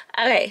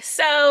okay,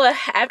 so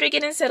after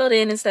getting settled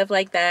in and stuff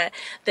like that,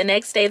 the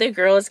next day the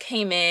girls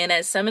came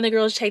in. Some of the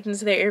girls checked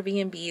into their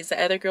Airbnbs.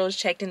 The other girls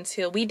checked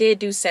into, we did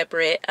do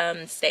separate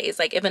stays.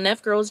 Like if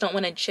enough girls don't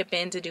want to chip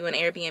in to do an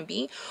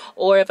Airbnb,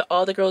 or if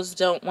all the girls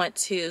don't want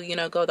to, you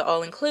know, go the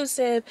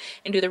all-inclusive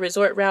and do the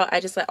resort route, I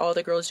just let all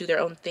the girls do their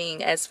own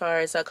thing as far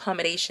as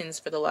accommodations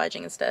for the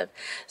lodging and stuff.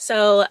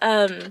 So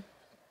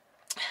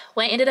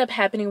what ended up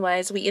happening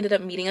was we ended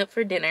up meeting up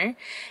for dinner,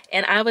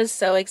 and I was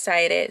so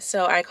excited.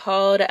 So I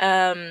called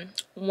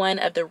one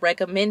of the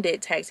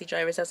recommended taxi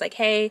drivers. I was like,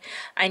 hey,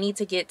 I need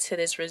to get to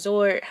this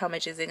resort. How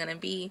much is it gonna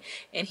be?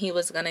 And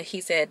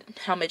he said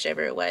how much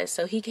ever it was.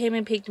 So he came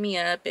and picked me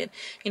up, and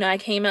you know, I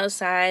came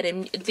outside,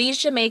 and these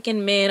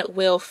Jamaican men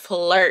will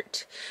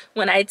flirt.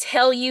 When I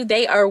tell you,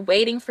 they are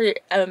waiting for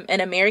an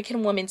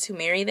American woman to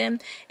marry them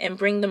and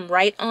bring them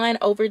right on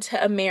over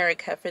to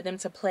America for them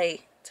to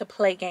play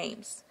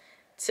games.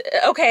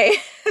 Okay,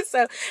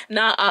 so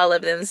not all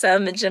of them.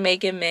 Some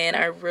Jamaican men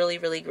are really,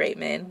 really great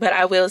men, but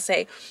I will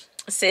say,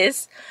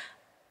 sis,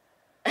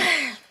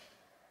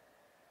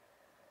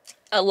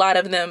 a lot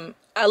of them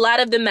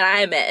that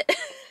I met,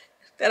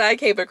 that I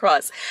came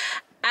across,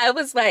 I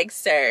was like,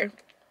 sir,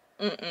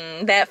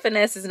 that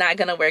finesse is not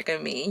gonna work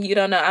on me. You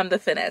don't know I'm the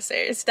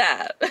finesser.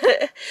 Stop.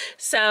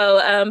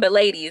 So but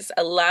ladies,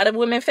 a lot of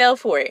women fell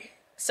for it.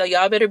 So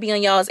y'all better be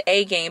on y'all's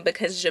A game,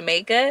 because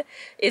Jamaica,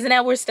 isn't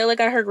that where Stella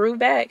got her groove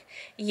back?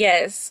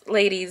 Yes,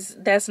 ladies,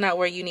 that's not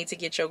where you need to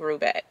get your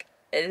groove back.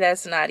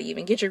 That's not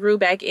even. Get your groove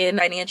back in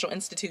financial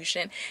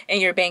institution and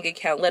your bank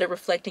account. Let it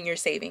reflect in your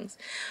savings.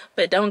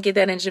 But don't get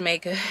that in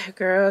Jamaica,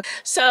 girl.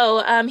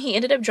 So he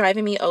ended up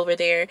driving me over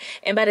there.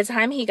 And by the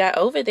time he got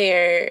over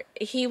there,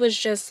 he was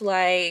just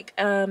like,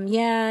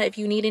 yeah, if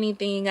you need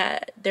anything,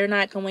 they're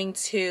not going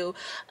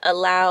to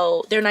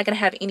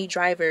have any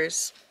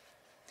drivers.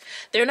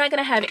 They're not going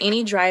to have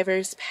any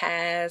drivers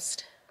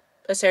past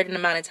a certain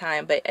amount of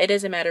time, but it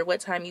doesn't matter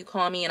what time you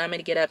call me, and I'm going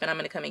to get up and I'm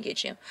going to come and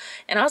get you.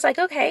 And I was like,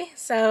 okay.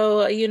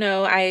 So, you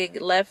know, I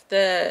left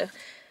the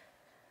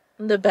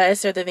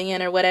bus or the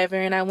van or whatever,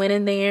 and I went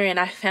in there and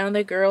I found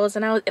the girls,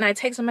 and I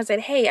texted him. I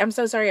said, hey, I'm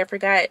so sorry, I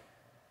forgot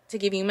to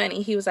give you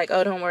money. He was like,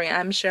 oh, don't worry,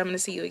 I'm sure I'm going to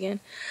see you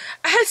again.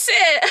 I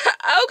said,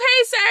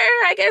 okay,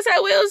 sir, I guess I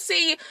will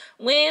see you.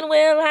 When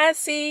will I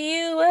see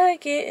you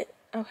again?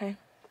 Okay.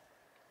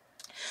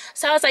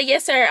 So I was like,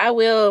 yes, sir, I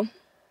will.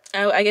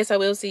 I guess I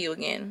will see you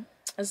again.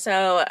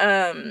 So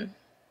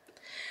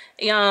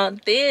Y'all,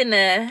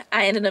 then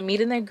I ended up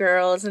meeting the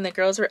girls, and the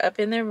girls were up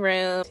in their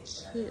room.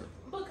 Cute.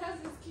 Because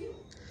it's cute.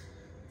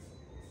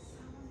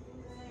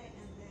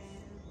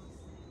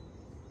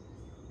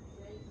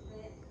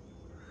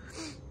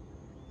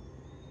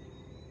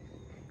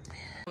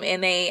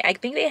 And I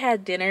think they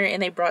had dinner, and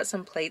they brought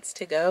some plates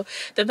to go.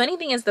 The funny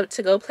thing is, the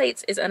to-go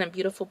plates is on a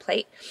beautiful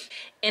plate,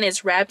 and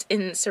it's wrapped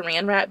in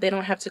saran wrap. They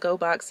don't have to-go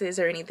boxes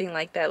or anything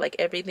like that. Like,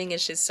 everything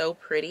is just so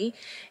pretty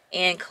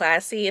and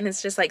classy, and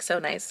it's just like so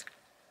nice.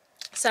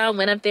 So I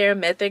went up there,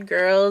 met the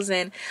girls,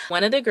 and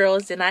one of the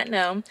girls did not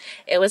know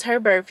it was her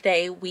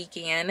birthday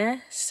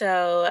weekend.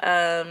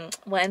 So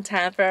one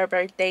time for our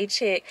birthday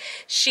chick,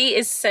 she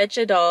is such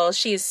a doll.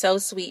 She is so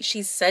sweet.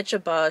 She's such a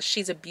boss.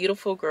 She's a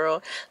beautiful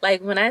girl.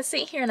 Like, when I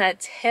sit here and I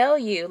tell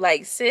you,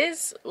 like,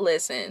 sis,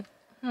 listen.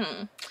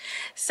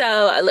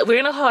 So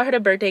we're gonna call her the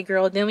birthday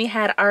girl. Then we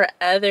had our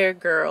other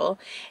girl,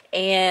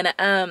 and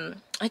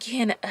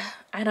again,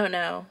 I don't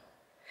know.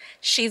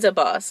 She's a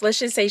boss. Let's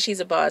just say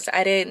she's a boss.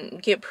 I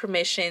didn't get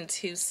permission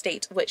to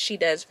state what she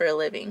does for a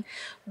living,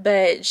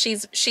 but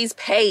she's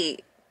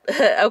paid.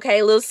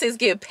 Okay, little sis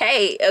get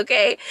paid.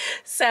 Okay,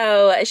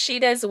 so she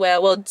does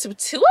well. Well,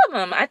 two of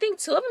them, I think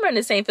two of them are in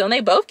the same film. They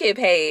both get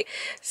paid.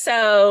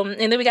 So,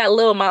 and then we got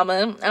little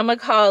mama. I'm gonna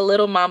call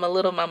little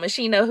mama.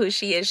 She know who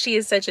she is. She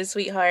is such a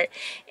sweetheart.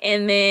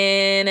 And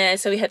then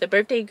so we had the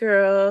birthday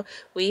girl,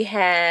 we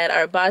had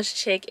our boss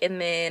chick, and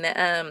then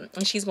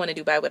and she's going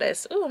to Dubai with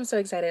us. Oh, I'm so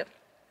excited.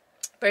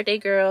 Birthday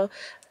girl,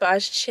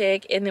 boss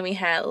chick, and then we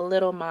had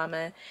little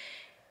mama,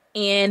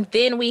 and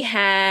then we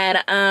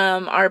had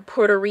our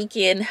Puerto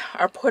Rican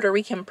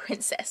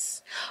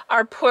princess.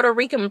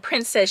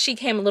 She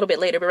came a little bit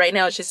later, but right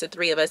now it's just the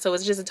three of us, so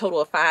it's just a total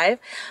of 5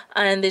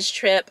 on this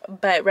trip.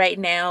 But right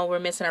now we're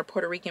missing our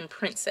Puerto Rican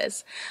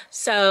princess.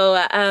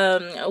 So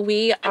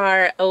we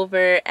are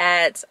over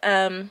at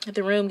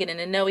the room getting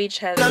to know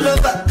each other.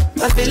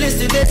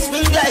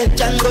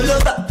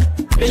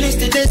 Feelings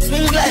to this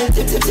swing like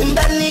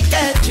Timberlake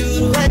at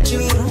you.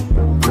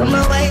 From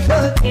a white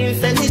boat in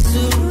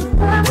Fenisu.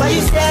 Why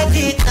you say I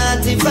did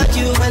nothing for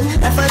you?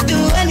 And if I do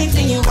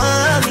anything you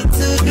want me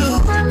to do,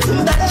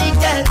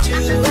 Timberlake at you.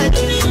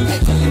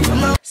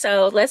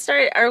 So let's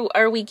start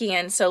our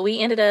weekend. So we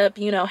ended up,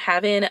 you know,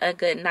 having a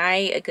good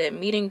night, a good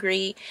meet and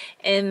greet,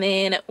 and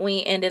then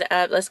we ended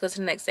up, let's go to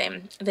the next day.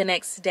 The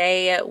next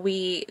day,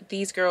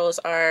 these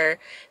girls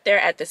they're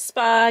at the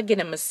spa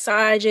getting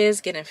massages,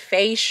 getting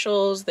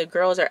facials. The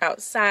girls are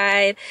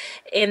outside,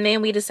 and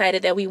then we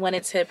decided that we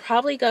wanted to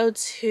probably go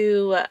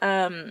to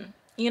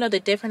you know, the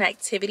different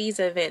activities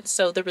events.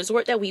 So the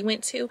resort that we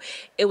went to,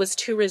 it was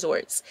 2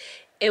 resorts.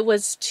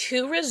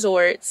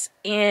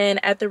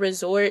 And at the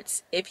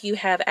resorts, if you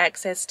have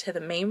access to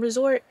the main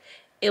resort,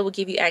 it will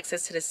give you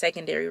access to the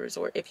secondary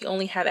resort. If you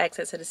only have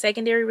access to the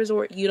secondary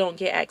resort, you don't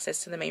get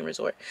access to the main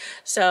resort.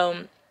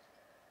 So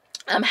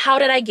how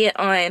did I get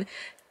on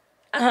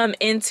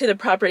into the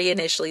property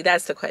initially?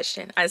 That's the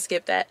question. I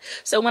skipped that.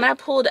 So when I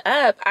pulled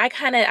up, I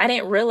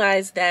didn't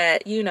realize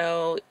that, you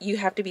know, you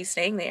have to be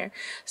staying there.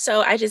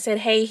 So I just said,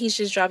 hey, he's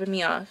just dropping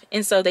me off.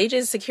 And so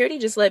security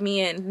just let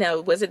me in. No,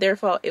 was it their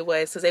fault? It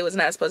was, because they was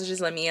not supposed to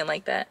just let me in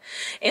like that.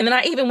 And then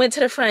I even went to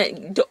the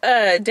front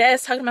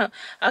desk talking about,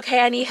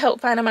 okay, I need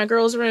help finding my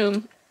girl's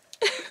room.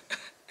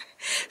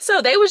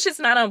 So they was just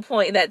not on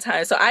point that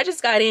time. So I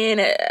just got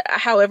in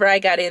however I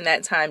got in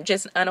that time,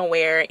 just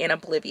unaware and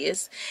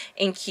oblivious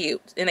and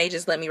cute. And they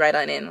just let me right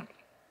on in.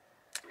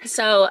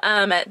 So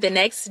the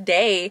next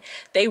day,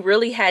 they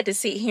really had to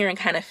sit here and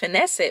kind of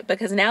finesse it,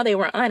 because now they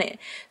were on it.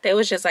 They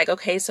was just like,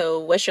 okay, so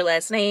what's your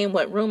last name?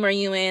 What room are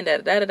you in? Da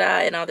da da da,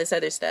 and all this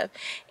other stuff.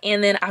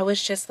 And then I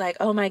was just like,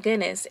 oh my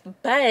goodness.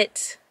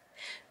 But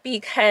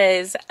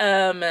because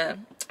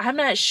I'm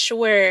not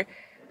sure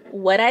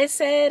what I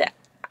said.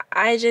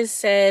 I just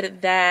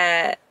said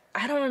that,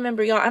 I don't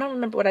remember, y'all. I don't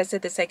remember what I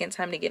said the second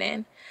time to get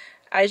in.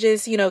 I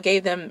just, you know,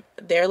 gave them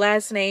their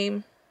last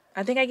name.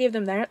 I think I gave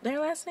them their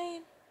last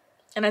name.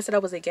 And I said I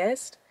was a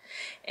guest.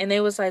 And they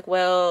was like,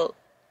 well,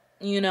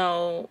 you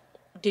know,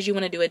 did you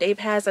want to do a day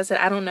pass? I said,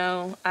 I don't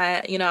know.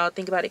 I'll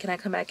think about it. Can I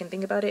come back and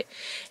think about it?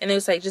 And they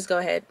was like, just go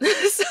ahead.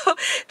 So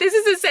this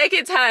is the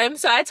second time.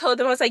 So I told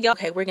them, I was like,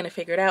 okay, we're going to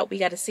figure it out. We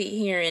got to sit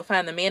here and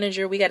find the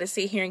manager. We got to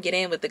sit here and get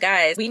in with the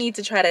guys. We need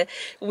to try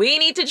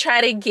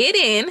to get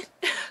in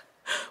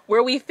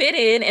where we fit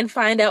in and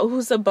find out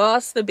who's the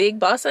boss, the big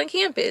boss on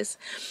campus.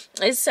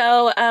 And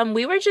so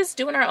we were just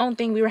doing our own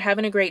thing. We were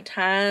having a great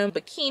time.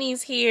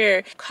 Bikinis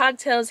here,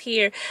 cocktails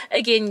here.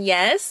 Again,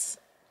 yes.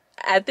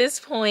 At this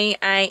point,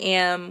 I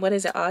am, what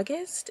is it,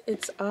 August?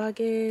 It's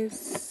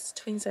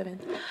August 27th.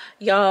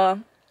 Y'all,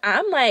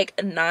 I'm like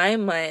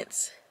 9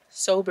 months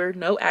sober,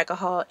 no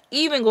alcohol,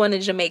 even going to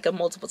Jamaica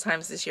multiple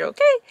times this year,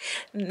 okay?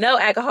 No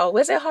alcohol.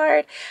 Was it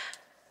hard?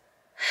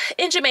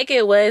 In Jamaica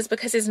it was,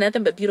 because it's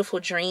nothing but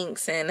beautiful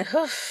drinks, and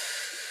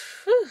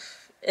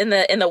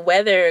and the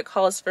weather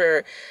calls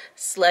for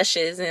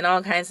slushes and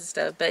all kinds of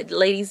stuff. But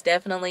ladies,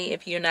 definitely,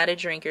 if you're not a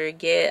drinker,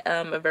 get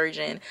a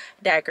virgin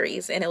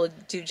daiquiris, and it will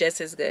do just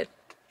as good.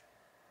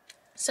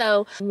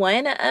 So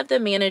one of the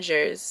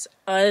managers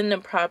on the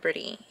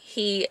property,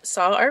 he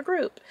saw our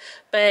group,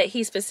 but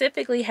he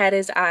specifically had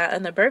his eye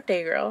on the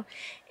birthday girl.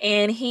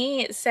 And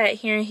he sat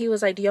here and he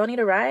was like, do y'all need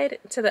a ride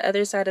to the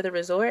other side of the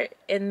resort?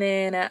 And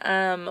then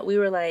we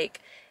were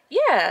like,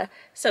 yeah.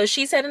 So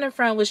she sat in the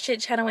front, was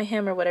chit-chatting with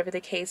him or whatever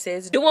the case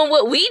is, doing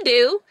what we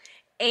do.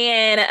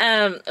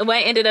 And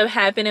what ended up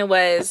happening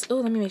was, oh,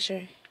 let me make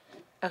sure.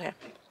 Okay.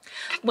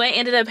 What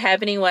ended up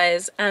happening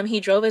was he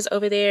drove us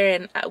over there,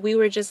 and we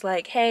were just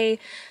like, hey,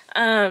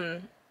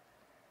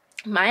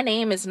 my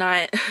name is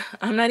not,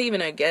 I'm not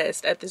even a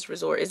guest at this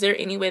resort. Is there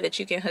any way that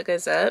you can hook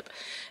us up?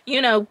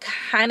 You know,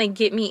 kind of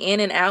get me in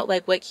and out.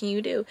 Like, what can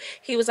you do?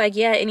 He was like,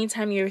 yeah,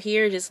 anytime you're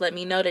here, just let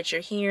me know that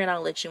you're here and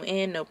I'll let you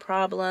in. No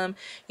problem.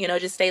 You know,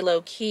 just stay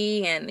low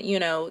key. And, you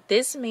know,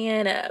 this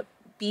man,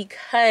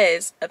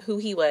 because of who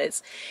he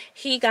was,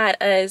 he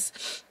got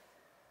us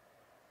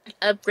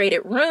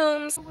upgraded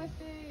rooms.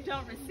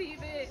 Don't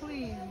receive it,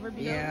 please.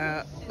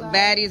 Yeah,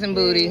 baddies and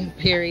booty,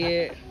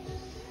 period.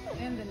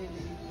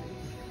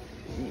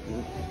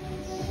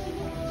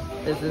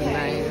 This is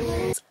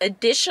nice.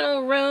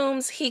 Additional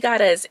rooms. He got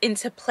us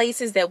into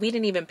places that we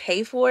didn't even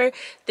pay for.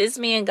 This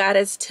man got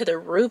us to the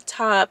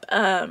rooftop.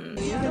 Snapper,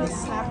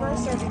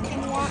 serve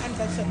quinoa and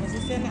vegetables.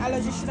 Is there any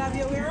allergy should have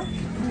you aware?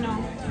 No.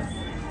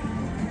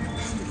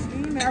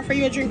 May I offer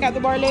you a drink at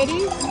the bar,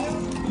 ladies?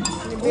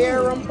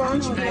 Beer, rum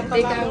punch? I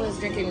think I was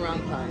drinking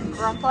rum punch.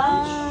 Rum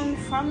punch?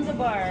 From the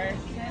bar.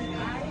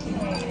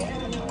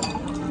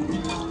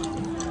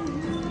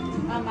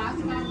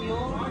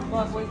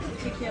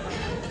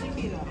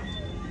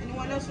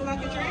 Anyone else would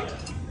like a drink?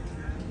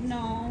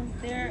 No,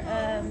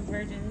 they're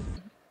virgins.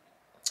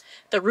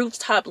 The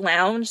rooftop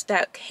lounge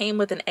that came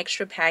with an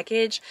extra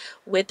package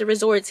with the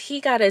resorts,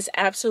 he got us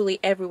absolutely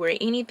everywhere.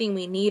 Anything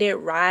we needed,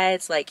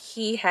 rides, like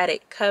he had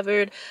it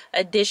covered.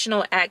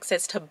 Additional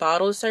access to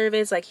bottle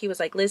service. Like he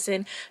was like,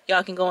 listen,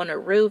 y'all can go on the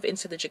roof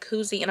into the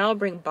jacuzzi and I'll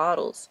bring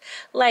bottles.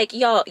 Like,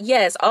 y'all,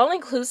 yes, all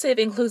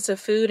inclusive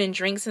food and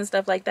drinks and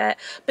stuff like that.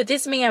 But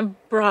this man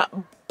brought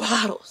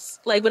bottles.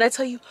 Like, when I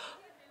tell you,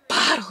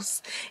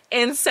 bottles.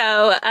 And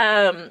so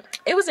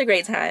it was a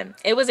great time.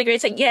 It was a great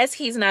time. Yes,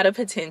 he's not a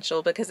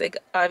potential because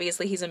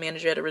obviously he's a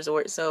manager at a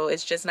resort, so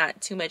it's just not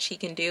too much he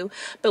can do.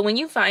 But when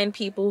you find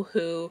people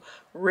who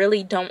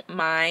really don't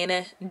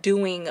mind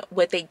doing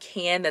what they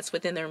can that's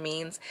within their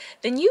means,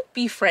 then you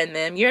befriend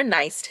them. You're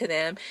nice to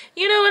them,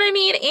 you know what I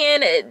mean?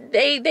 And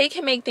they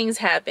can make things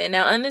happen.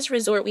 Now on this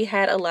resort we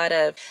had a lot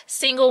of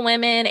single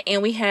women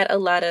and we had a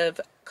lot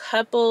of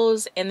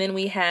couples, and then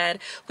we had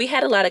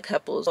a lot of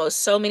couples.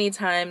 So many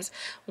times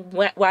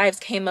wives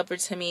came up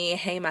to me,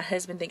 hey, my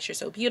husband thinks you're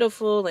so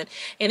beautiful, and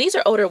these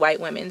are older white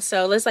women,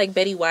 so let's like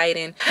Betty White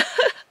and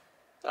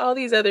all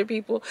these other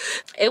people.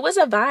 It was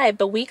a vibe,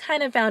 but we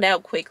kind of found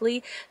out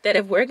quickly that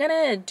if we're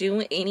gonna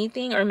do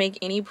anything or make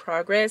any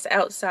progress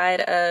outside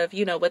of,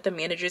 you know, what the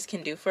managers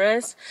can do for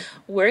us,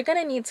 we're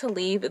gonna need to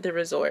leave the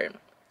resort.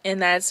 And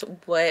that's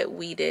what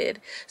we did.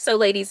 So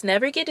ladies,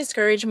 never get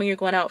discouraged when you're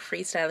going out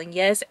freestyling.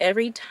 Yes,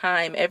 every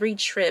time, every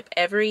trip,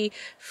 every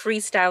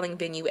freestyling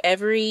venue,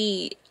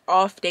 every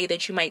off day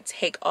that you might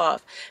take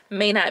off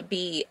may not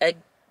be a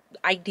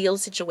ideal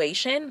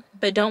situation,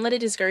 but don't let it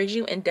discourage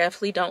you, and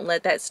definitely don't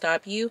let that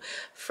stop you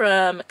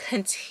from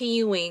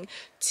continuing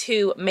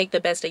to make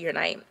the best of your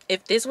night.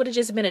 If this would have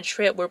just been a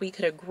trip where we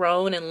could have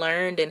grown and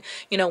learned and,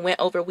 you know, went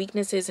over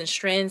weaknesses and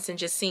strengths and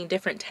just seeing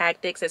different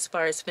tactics as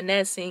far as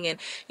finessing and,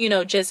 you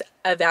know, just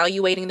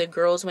evaluating the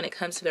girls when it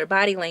comes to their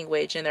body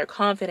language and their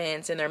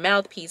confidence and their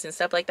mouthpiece and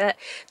stuff like that,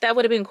 that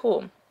would have been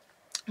cool.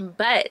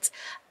 But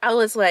I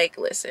was like,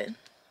 listen,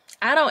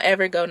 I don't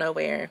ever go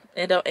nowhere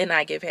and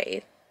not get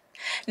paid.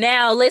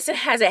 Now, listen,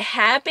 has it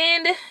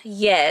happened?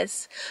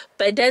 Yes.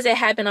 But does it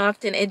happen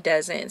often? It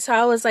doesn't. So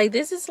I was like,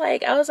 this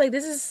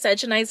is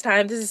such a nice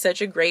time. This is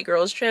such a great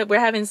girls trip.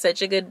 We're having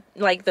such a good,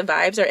 like, the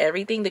vibes are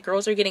everything. The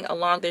girls are getting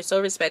along. They're so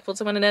respectful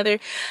to one another.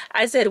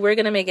 I said, we're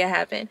going to make it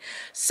happen.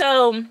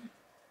 So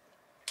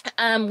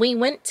we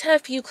went to a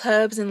few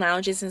clubs and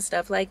lounges and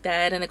stuff like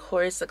that, and of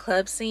course the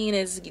club scene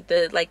is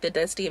the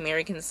dusty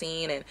American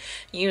scene, and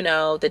you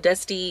know, the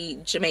dusty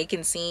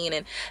Jamaican scene,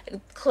 and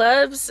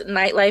clubs,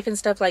 nightlife and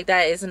stuff like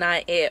that is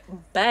not it.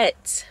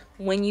 But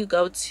when you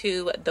go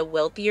to the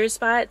wealthier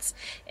spots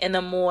and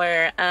the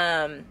more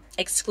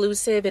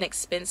exclusive and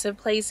expensive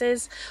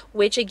places,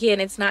 which again,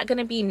 it's not going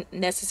to be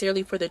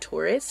necessarily for the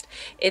tourist,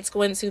 it's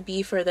going to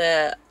be for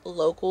the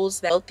locals,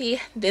 that wealthy,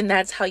 then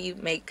that's how you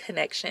make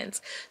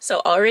connections.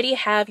 So already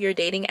have your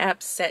dating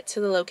app set to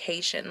the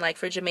location, like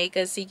for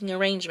Jamaica, seeking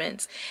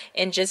arrangements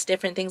and just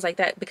different things like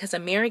that, because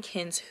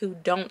Americans who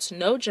don't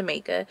know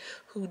Jamaica,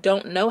 who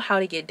don't know how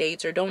to get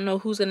dates or don't know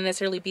who's going to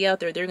necessarily be out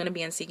there, they're going to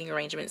be on seeking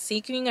arrangements.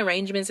 Seeking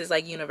arrangements is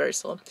like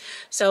universal.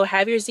 So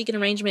have your seeking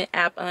arrangement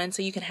app on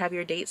so you can have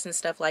your dates and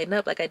stuff lined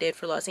up like I did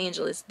for Los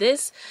Angeles.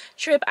 This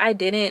trip I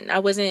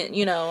wasn't,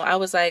 you know, I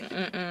was like,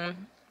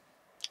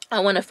 I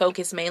want to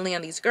focus mainly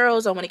on these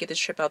girls. I want to get this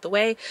trip out the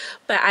way.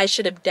 But I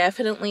should have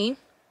definitely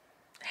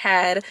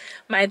had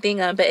my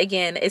thing on, but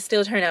again, it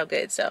still turned out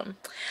good. So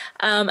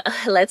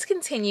let's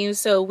continue.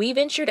 So we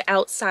ventured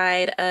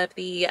outside of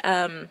the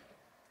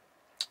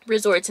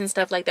resorts and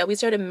stuff like that. We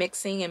started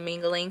mixing and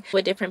mingling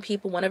with different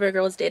people. One of our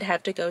girls did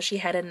have to go. She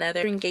had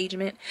another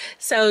engagement,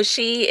 so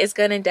she is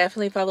gonna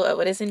definitely follow up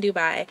with us in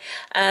Dubai.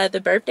 The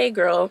birthday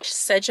girl,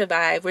 such a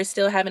vibe. We're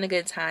still having a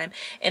good time.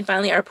 And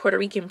finally, our Puerto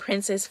Rican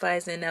princess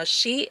flies in. Now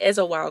she is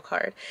a wild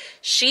card.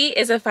 She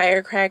is a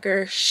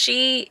firecracker.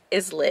 She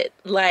is lit.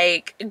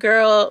 Like,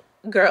 girl,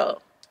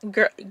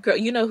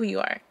 you know who you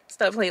are.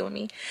 Stop playing with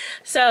me.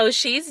 So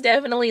she's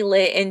definitely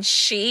lit. And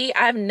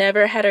I've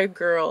never had a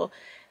girl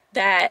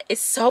that is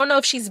so, I don't know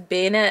if she's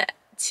been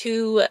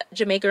to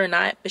Jamaica or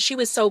not, but she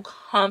was so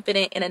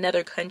confident in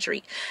another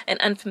country, an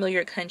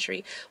unfamiliar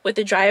country, with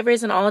the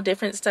drivers and all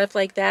different stuff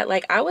like that.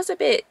 Like, I was a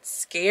bit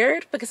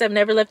scared because I've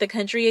never left the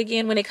country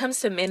again. When it comes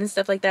to men and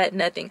stuff like that,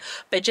 nothing.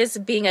 But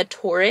just being a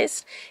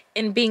tourist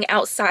and being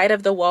outside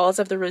of the walls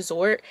of the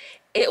resort,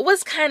 it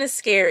was kind of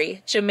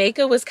scary.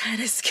 Jamaica was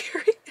kind of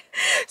scary.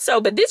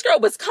 So, but this girl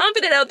was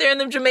confident out there in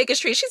the Jamaica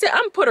street. She said,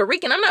 I'm Puerto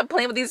Rican. I'm not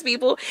playing with these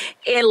people.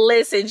 And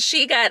listen,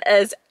 she got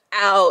us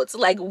out.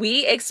 Like,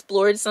 we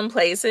explored some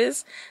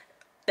places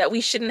that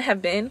we shouldn't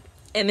have been,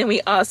 and then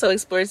we also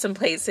explored some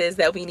places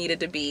that we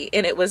needed to be.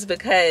 And it was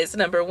because,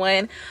 number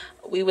one,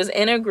 we was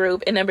in a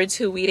group, and number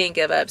two, we didn't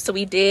give up. So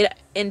we did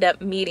end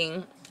up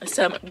meeting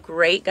some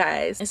great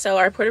guys. And so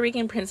our Puerto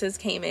Rican princess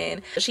came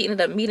in. She ended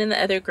up meeting the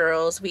other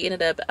girls. We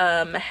ended up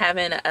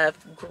having a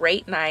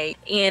great night.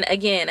 And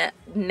again,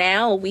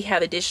 now we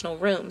have additional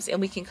rooms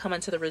and we can come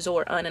into the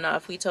resort on and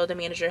off. We told the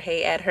manager,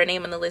 hey, add her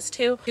name on the list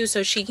too,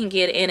 so she can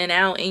get in and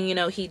out. And you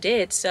know, he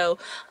did. So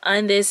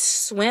on this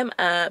swim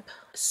up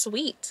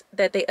suite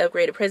that they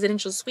upgraded,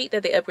 presidential suite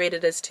that they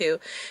upgraded us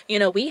to, you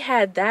know, we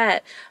had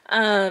that.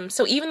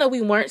 So even though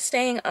we weren't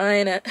staying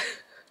on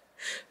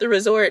the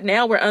resort,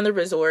 now we're on the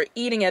resort,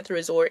 eating at the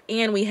resort,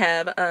 and we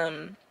have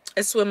a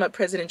swim up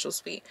presidential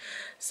suite.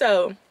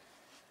 So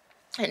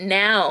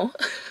now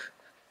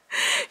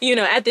you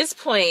know, at this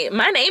point,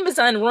 my name is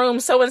on room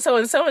so and so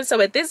and so and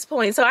so at this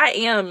point. So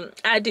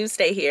I do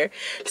stay here.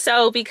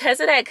 So because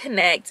of that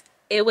connect,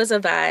 it was a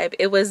vibe.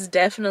 It was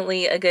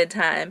definitely a good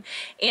time.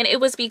 And it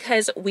was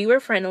because we were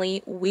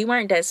friendly. We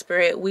weren't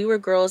desperate. We were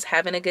girls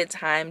having a good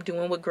time,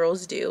 doing what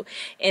girls do.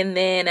 And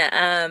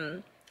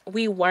then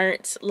we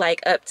weren't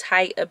like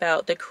uptight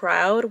about the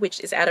crowd,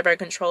 which is out of our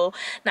control,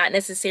 not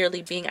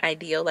necessarily being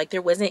ideal. Like,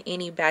 there wasn't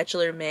any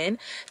bachelor men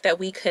that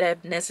we could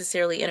have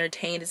necessarily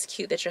entertained. It's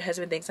cute that your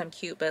husband thinks I'm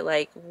cute, but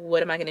like,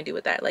 what am I gonna do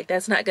with that? Like,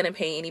 that's not gonna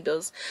pay any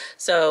bills.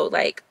 So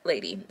like,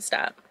 lady,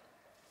 stop.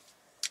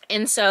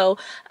 And so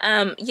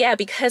yeah,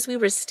 because we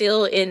were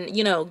still in,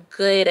 you know,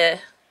 good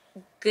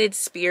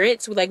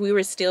spirits, like we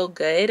were still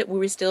good, we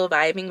were still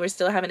vibing, we're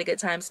still having a good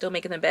time, still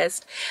making the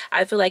best.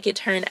 I feel like it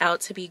turned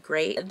out to be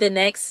great. The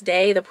next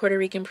day, the Puerto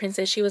Rican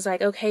princess, she was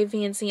like, okay,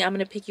 Viancy, I'm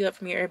gonna pick you up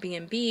from your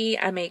Airbnb.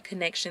 I made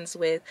connections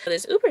with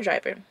this Uber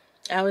driver.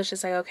 I was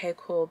just like, okay,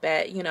 cool,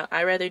 bet. You know,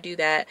 I'd rather do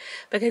that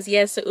because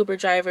yes, the Uber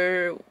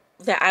driver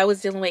that I was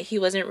dealing with, he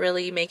wasn't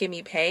really making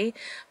me pay,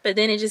 but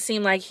then it just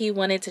seemed like he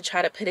wanted to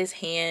try to put his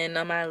hand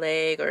on my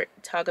leg or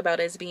talk about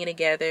us being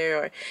together,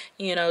 or,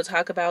 you know,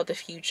 talk about the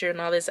future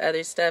and all this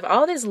other stuff,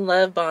 all this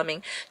love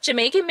bombing.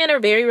 Jamaican men are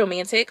very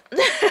romantic.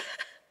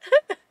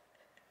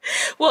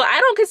 Well,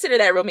 I don't consider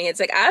that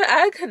romantic.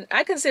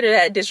 I consider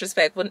that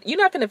disrespectful. You're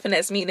not gonna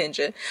finesse me,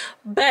 ninja.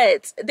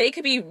 But they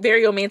could be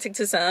very romantic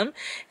to some.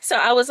 So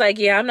I was like,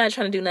 yeah, I'm not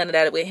trying to do none of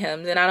that with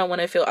him. And I don't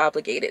want to feel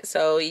obligated.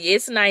 So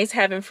it's nice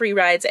having free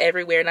rides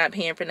everywhere, not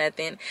paying for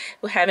nothing.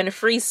 We're having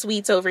free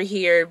sweets over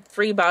here,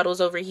 free bottles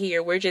over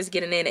here. We're just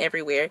getting in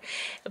everywhere.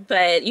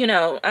 But, you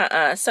know,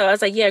 so I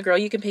was like, yeah, girl,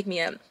 you can pick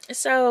me up.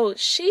 So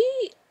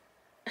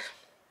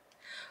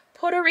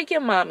Puerto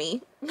Rican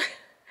mommy,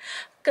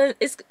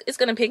 it's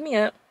gonna pick me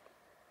up.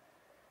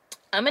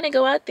 I'm gonna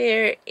go out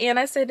there, and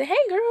I said, hey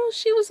girl.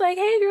 She was like,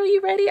 hey girl,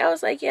 you ready? I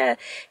was like, yeah.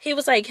 He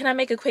was like, can I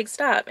make a quick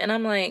stop? And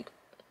I'm like,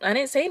 I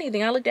didn't say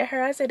anything. I looked at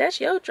her, I said, that's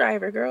your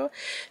driver, girl.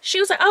 She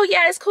was like, oh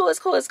yeah, it's cool, it's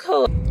cool, it's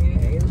cool.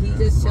 He's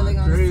just chilling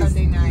on a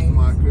Sunday night.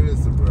 My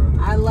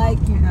I like,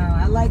 you know,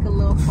 I like a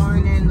little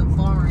foreign and the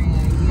foreign,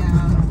 you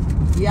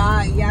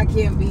know. Y'all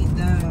can't beat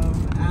them.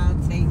 I'll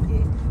take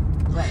it.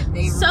 But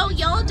they so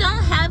y'all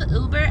don't have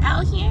Uber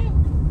out here?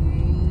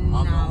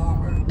 No.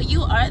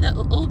 You are the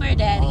Uber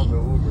daddy.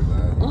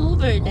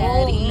 Uber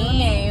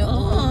daddy.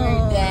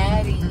 Uber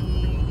daddy.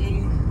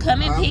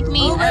 Come and pick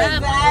me Uber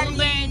up, daddy.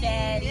 Uber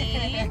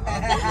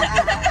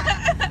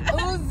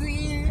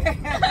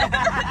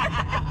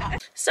daddy.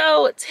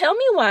 So tell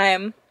me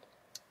why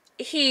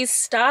he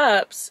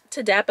stops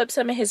to dap up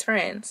some of his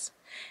friends.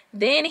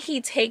 Then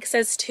he takes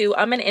us to,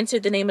 I'm gonna enter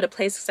the name of the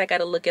place because I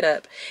gotta look it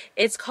up.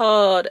 It's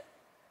called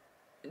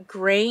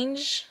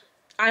Grange.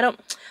 I'm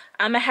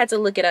gonna have to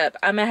look it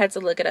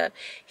up.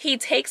 He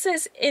takes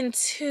us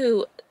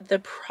into the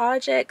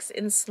projects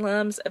and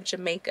slums of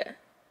Jamaica,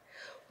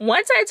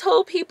 Once I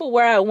told people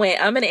where I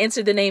went, I'm going to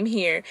enter the name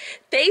here.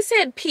 They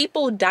said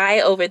people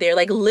die over there.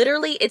 Like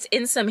literally it's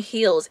in some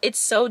hills. It's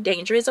so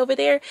dangerous over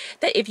there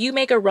that if you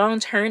make a wrong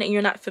turn and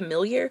you're not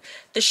familiar,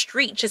 the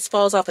street just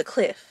falls off a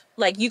cliff.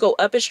 Like you go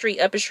up a street.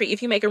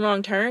 If you make a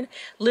wrong turn,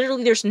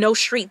 literally there's no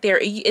street there.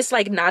 It's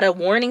like not a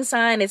warning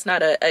sign. It's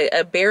not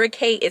a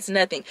barricade. It's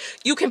nothing.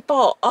 You can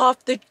fall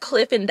off the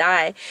cliff and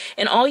die.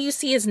 And all you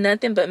see is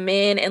nothing but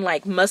men in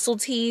like muscle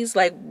tees,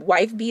 like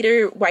wife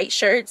beater, white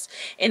shirts.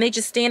 And they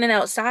just standing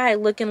outside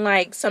looking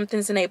like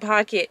something's in their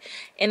pocket.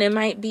 And it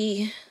might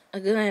be a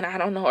gun, I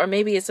don't know, or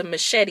maybe it's a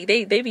machete.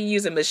 They be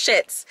using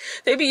machetes.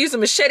 They be using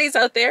machetes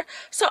out there.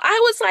 So I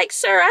was like,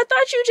 sir, I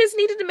thought you just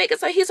needed to make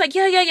us. He's like,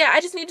 yeah. I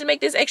just need to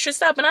make this extra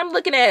stop. And I'm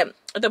looking at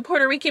the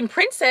Puerto Rican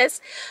princess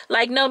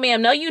like, no,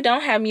 ma'am, no, you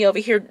don't have me over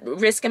here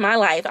risking my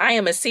life. I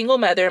am a single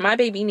mother and my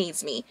baby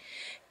needs me.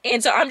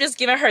 And so I'm just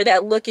giving her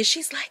that look and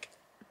she's like,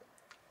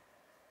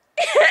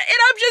 and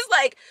I'm just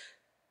like,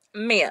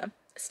 ma'am,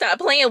 stop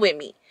playing with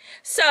me.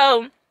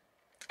 So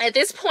at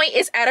this point,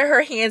 it's out of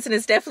her hands and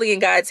it's definitely in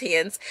God's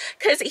hands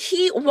because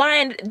he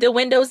wind the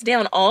windows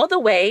down all the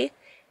way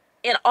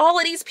and all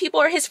of these people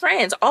are his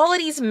friends. All of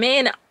these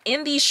men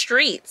in these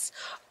streets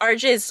are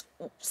just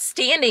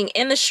standing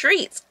in the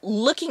streets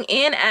looking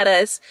in at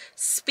us,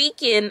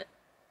 speaking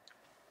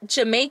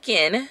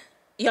Jamaican.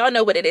 Y'all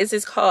know what it is.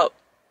 It's called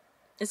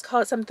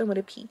something with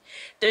a P.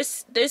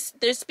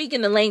 They're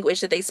speaking the language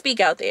that they speak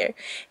out there.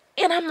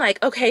 And I'm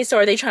like, okay, so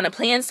are they trying to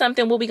plan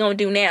something? What we gonna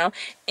do now?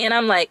 And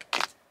I'm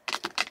like,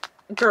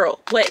 girl,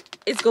 what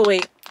is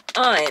going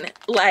on?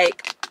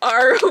 Like,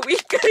 are we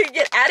gonna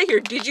get out of here?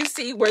 Did you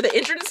see where the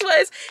entrance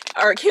was?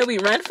 Or can we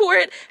run for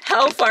it?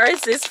 How far is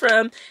this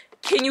from?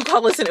 Can you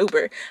call us an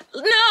Uber?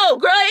 No,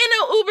 girl, ain't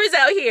no Ubers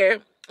out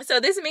here.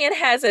 So this man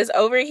has us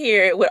over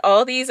here with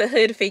all these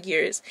hood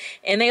figures.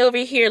 And they over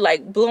here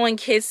like blowing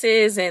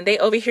kisses. And they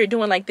over here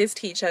doing like this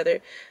to each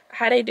other.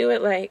 How they do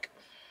it? Like,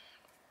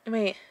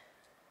 wait.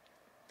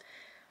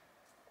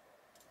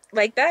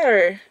 Like that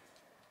or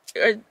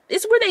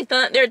it's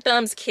where their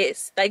thumbs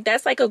kiss. Like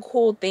that's like a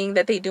cool thing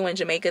that they do in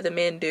Jamaica. The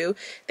men do.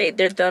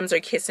 Their thumbs are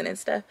kissing and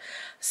stuff.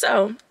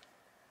 So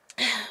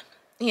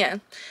yeah.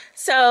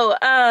 So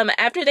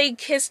after they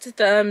kissed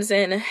thumbs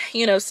and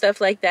you know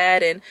stuff like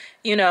that, and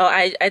you know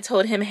I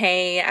told him,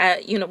 hey,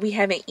 you know we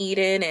haven't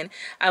eaten and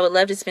I would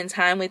love to spend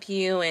time with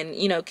you, and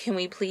you know can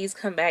we please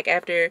come back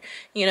after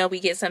you know we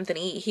get something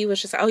to eat. He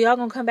was just like, oh, y'all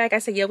gonna come back? I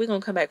said, yeah, we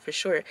gonna come back for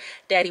sure,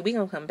 daddy, we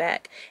gonna come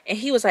back. And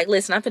he was like,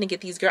 listen, I'm gonna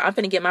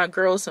get my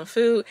girls some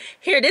food.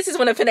 Here, this is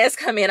when the finesse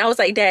come in. I was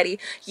like, daddy,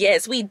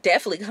 yes, we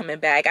definitely coming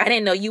back. I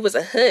didn't know you was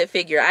a hood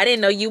figure. I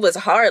didn't know you was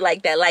hard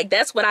like that. Like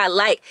that's what I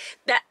like.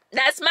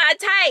 That's my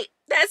type.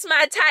 That's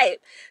my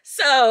type.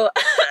 So,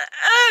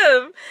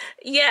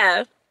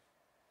 yeah.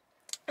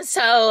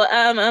 So,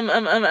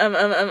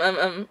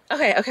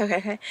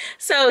 okay.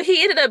 So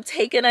he ended up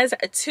taking us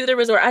to the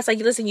resort. I was like,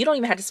 listen, you don't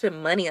even have to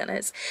spend money on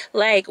us.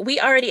 Like, we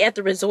already at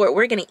the resort.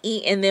 We're going to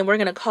eat and then we're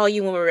going to call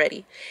you when we're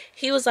ready.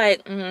 He was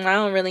like, I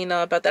don't really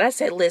know about that. I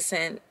said,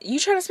 listen, you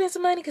trying to spend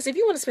some money? Because if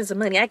you want to spend some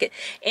money, I could.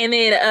 And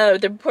then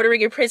the Puerto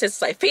Rican princess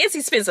was like, Fancy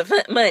spent some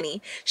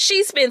money.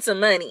 She spent some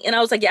money. And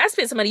I was like, yeah, I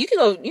spent some money. You can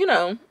go, you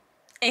know.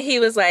 And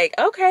he was like,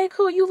 okay,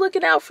 cool. You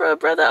looking out for a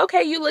brother?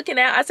 Okay, you looking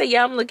out? I said,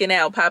 yeah, I'm looking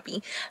out,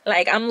 Poppy.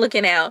 Like, I'm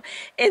looking out.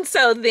 And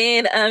so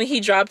then he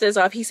dropped us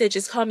off. He said,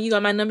 just call me. You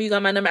got my number. You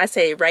got my number. I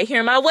said, right here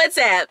in my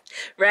WhatsApp.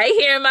 Right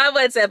here in my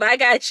WhatsApp. I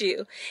got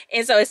you.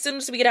 And so as soon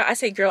as we get out, I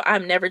said, girl,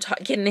 I'm never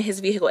getting in his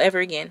vehicle ever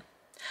again.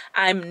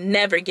 I'm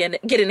never getting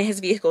in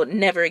his vehicle.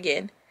 Never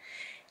again.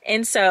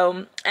 And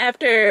so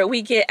after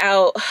we get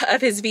out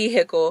of his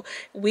vehicle,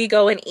 we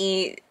go and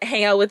eat,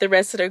 hang out with the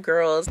rest of the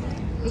girls.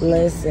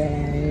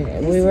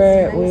 Listen, we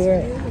were.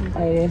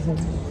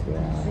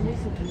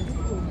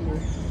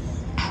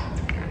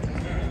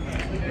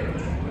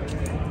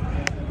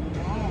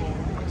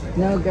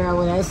 No, girl,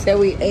 when I said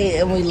we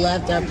ate and we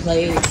left our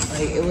place,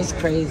 like it was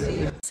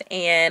crazy.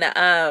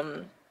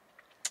 And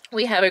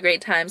we have a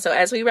great time. So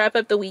as we wrap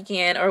up the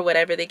weekend or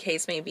whatever the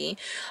case may be,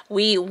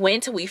 we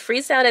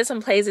freestyled at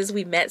some places.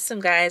 We met some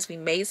guys. We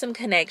made some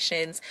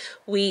connections.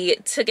 We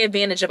took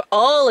advantage of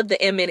all of the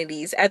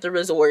amenities at the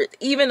resort,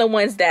 even the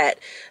ones that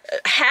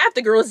half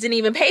the girls didn't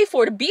even pay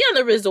for to be on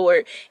the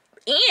resort.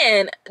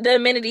 And the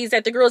amenities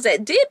that the girls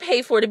that did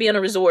pay for to be on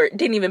a resort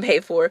didn't even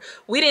pay for.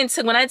 When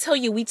I tell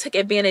you we took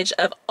advantage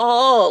of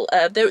all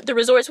of the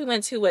resorts we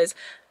went to was,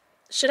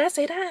 should I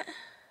say that?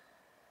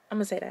 I'm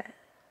gonna say that.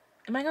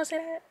 Am I gonna say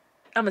that?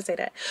 I'm gonna say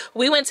that.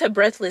 We went to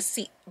Breathless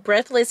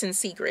and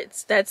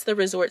Secrets. That's the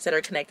resorts that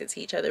are connected to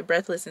each other.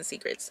 Breathless and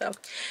Secrets. So,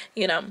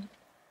 you know,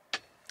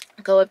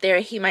 go up there.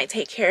 He might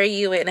take care of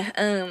you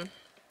and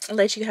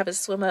let you have a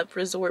swim up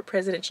resort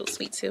presidential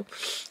suite too.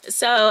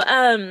 So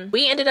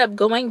we ended up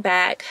going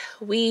back.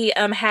 We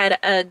had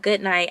a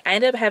good night. I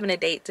ended up having a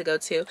date to go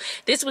to.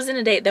 This wasn't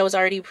a date that was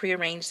already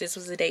prearranged. This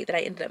was a date that I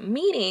ended up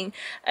meeting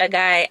a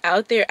guy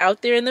out there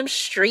in them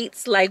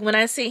streets. Like when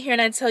I sit here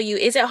and I tell you,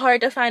 is it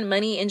hard to find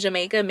money in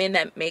Jamaica, men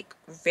that make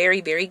very,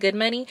 very good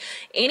money?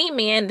 Any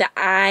man that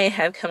I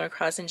have come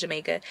across in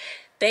Jamaica,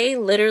 they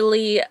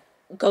literally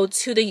go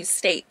to the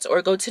States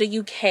or go to the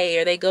UK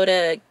or they go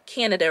to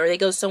Canada or they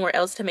go somewhere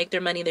else to make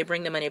their money. They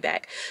bring the money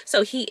back.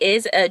 So he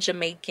is a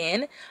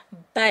Jamaican,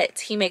 but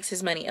he makes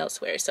his money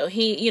elsewhere. So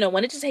he, you know,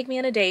 wanted to take me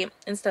on a date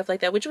and stuff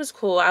like that, which was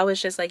cool. I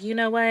was just like, you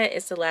know what?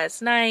 It's the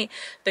last night.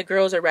 The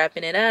girls are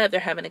wrapping it up. They're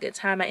having a good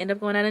time. I end up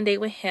going on a date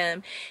with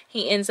him.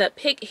 He ends up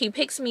he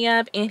picks me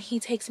up and he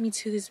takes me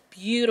to this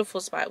beautiful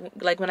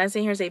spot. Like when I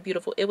say here and say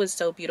beautiful, it was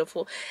so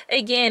beautiful.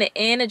 Again,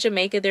 in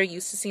Jamaica, they're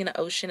used to seeing the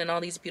ocean and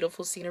all these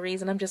beautiful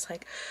sceneries. And I'm just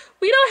like,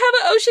 we don't have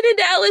an ocean in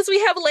Dallas. We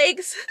have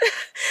lakes.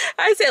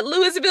 I said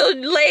Louisville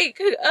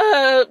Lake,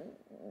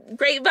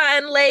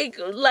 Grapevine Lake,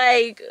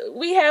 like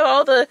we have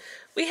all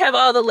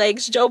the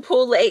lakes. Joe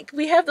Pool Lake,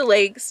 we have the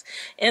lakes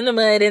and the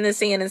mud and the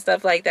sand and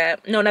stuff like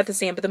that. No, not the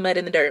sand, but the mud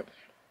and the dirt.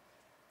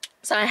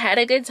 So I had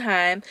a good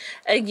time.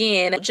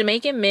 Again,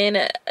 Jamaican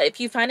men, if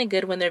you find a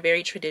good one, they're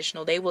very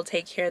traditional. They will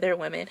take care of their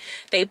women.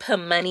 They put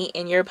money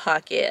in your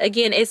pocket.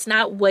 Again, it's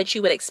not what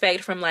you would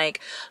expect from like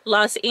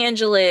Los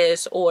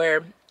Angeles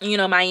or, you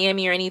know,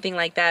 Miami or anything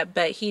like that,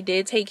 but he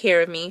did take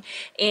care of me.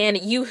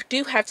 And you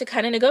do have to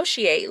kind of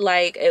negotiate.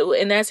 Like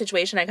in that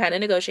situation, I kind of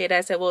negotiated. I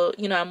said, well,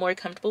 you know, I'm more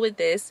comfortable with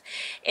this.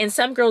 And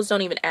some girls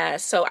don't even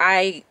ask. So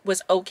I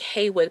was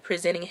okay with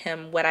presenting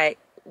him what I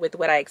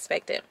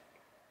expected.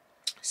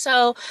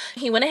 So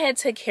he went ahead,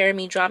 took care of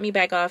me, dropped me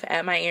back off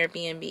at my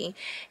Airbnb,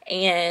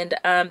 and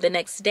the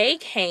next day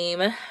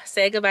came,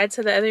 said goodbye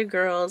to the other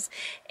girls,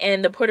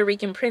 and the Puerto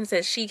Rican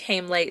princess, she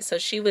came late, so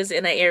she was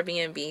in an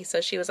Airbnb.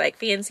 So she was like,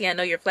 Fancy, I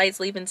know your flight's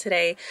leaving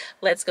today.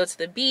 Let's go to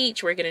the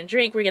beach. We're gonna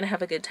drink. We're gonna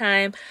have a good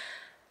time.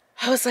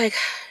 I was like,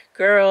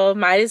 girl,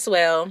 might as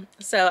well.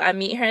 So I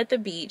meet her at the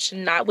beach,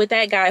 not with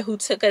that guy who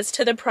took us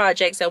to the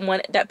projects and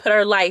that put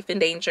our life in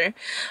danger,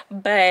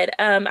 but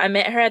I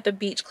met her at the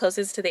beach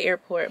closest to the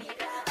airport.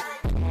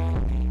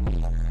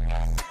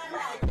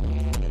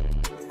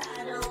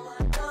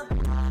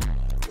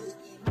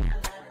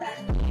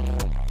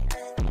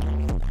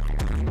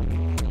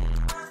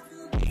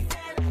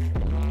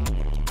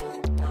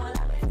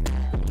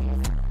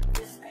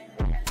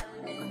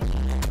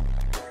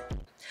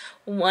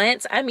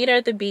 Once I meet her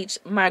at the beach,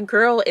 my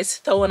girl is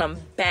throwing them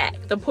back.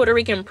 The Puerto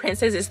Rican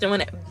princess is throwing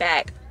it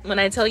back when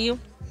I tell you.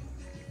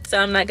 So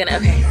I'm not gonna,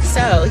 okay.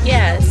 So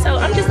yeah, so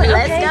I'm just like,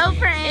 let's okay. go,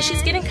 friend. And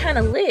she's getting kind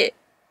of lit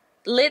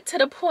to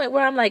the point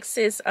where I'm like,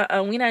 sis,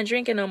 we not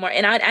drinking no more.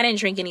 And I didn't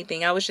drink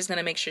anything. I was just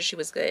gonna make sure she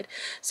was good.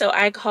 So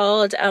I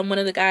called one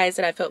of the guys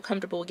that I felt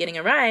comfortable getting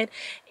a ride,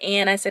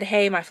 and I said,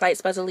 hey, my flight's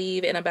about to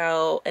leave in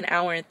about an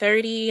hour and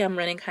 30. I'm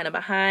running kind of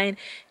behind.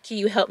 Can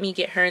you help me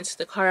get her into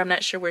the car? I'm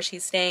not sure where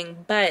she's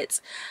staying,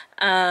 but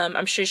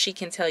I'm sure she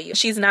can tell you.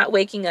 She's not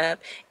waking up,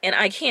 and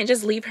I can't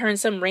just leave her in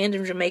some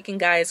random Jamaican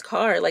guy's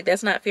car. Like,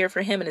 that's not fair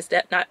for him, and it's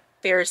not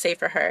fair or safe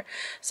for her.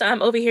 So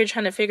I'm over here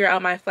trying to figure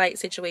out my flight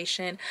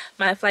situation.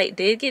 My flight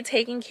did get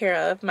taken care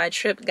of. My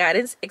trip got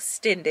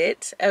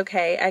extended.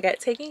 Okay, I got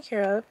taken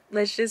care of.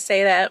 Let's just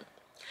say that.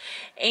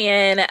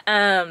 And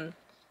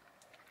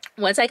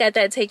once I got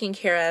that taken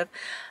care of,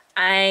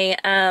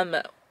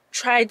 I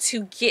tried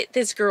to get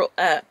this girl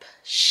up.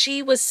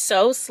 She was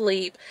so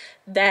asleep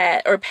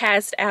or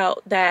passed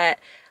out that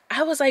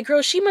I was like,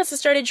 girl, she must have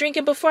started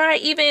drinking before I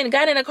even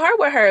got in a car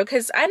with her,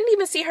 because I didn't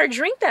even see her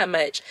drink that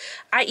much.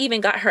 I even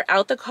got her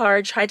out the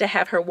car, tried to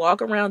have her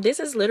walk around. This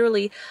is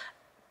literally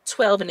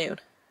 12 noon.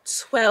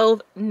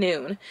 12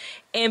 noon.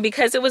 And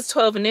because it was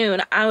 12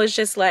 noon, I was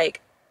just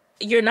like,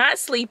 you're not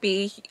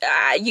sleepy.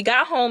 You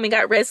got home and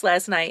got rest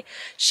last night.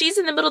 She's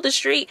in the middle of the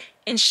street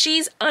and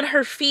she's on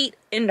her feet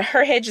and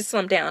her head just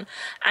slumped down.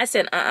 I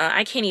said,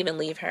 I can't even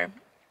leave her.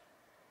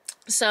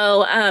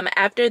 So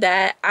after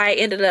that, I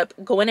ended up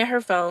going to her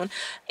phone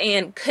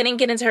and couldn't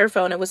get into her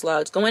phone. It was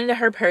locked. Going into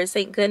her purse.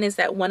 Thank goodness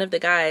that one of the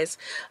guys,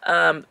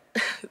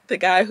 the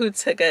guy who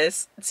took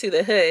us to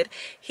the hood,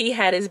 he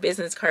had his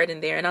business card in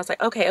there. And I was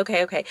like,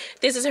 okay.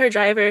 This is her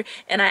driver.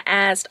 And I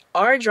asked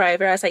our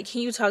driver, I was like,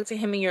 can you talk to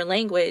him in your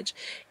language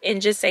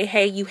and just say,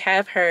 hey, you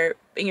have her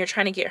and you're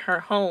trying to get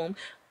her home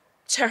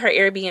to her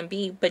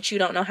Airbnb, but you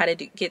don't know how to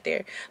get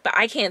there. But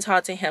I can't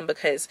talk to him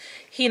because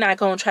he not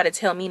gonna try to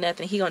tell me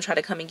nothing. He gonna try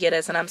to come and get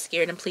us, and I'm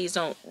scared, and please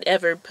don't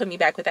ever put me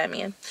back with that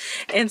man.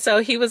 And so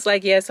he was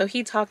like, yeah. So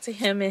he talked to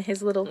him in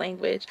his little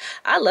language.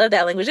 I love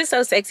that language. It's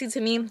so sexy to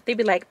me. They'd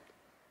be like,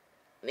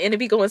 and it'd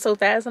be going so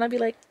fast, and I'd be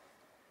like,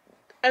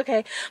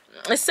 okay.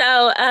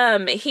 So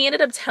he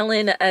ended up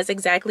telling us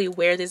exactly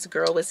where this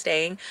girl was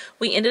staying.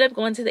 We ended up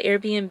going to the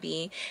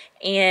Airbnb,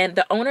 and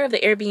the owner of the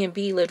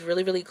Airbnb lived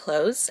really, really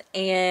close.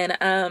 And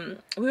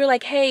we were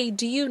like, hey,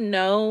 do you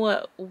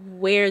know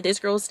where this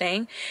girl's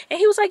staying? And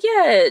he was like,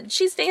 yeah,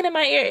 she's staying in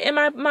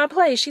my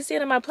place. She's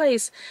staying in my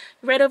place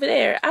right over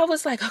there. I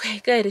was like, okay,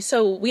 good.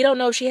 So we don't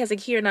know if she has a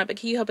key or not, but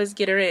can you help us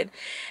get her in?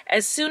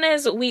 As soon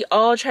as we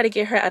all try to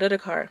get her out of the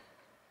car,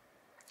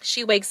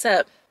 she wakes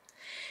up.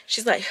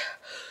 She's like,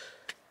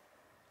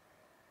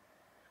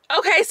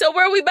 Okay, so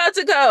where are we about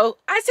to go?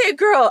 I said,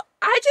 girl,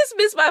 I just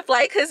missed my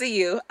flight because of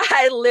you.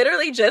 I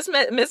literally just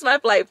missed my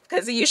flight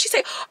because of you. She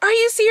said, are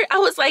you serious? I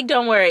was like,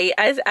 don't worry.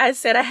 I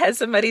said I had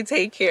somebody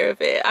take care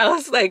of it. I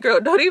was like, girl,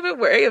 don't even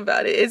worry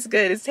about it. It's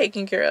good. It's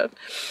taken care of.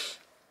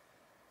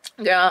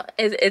 Girl,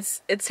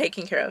 it's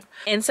taken care of.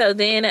 And so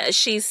then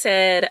she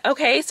said,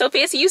 okay, so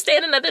Fancy, you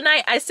staying another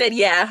night? I said,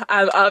 yeah,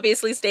 I'm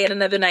obviously staying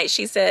another night.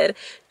 She said,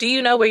 do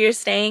you know where you're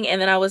staying?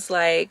 And then I was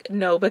like,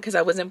 no, because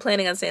I wasn't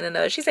planning on staying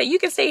another. She said, you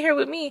can stay here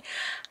with me.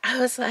 I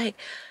was like,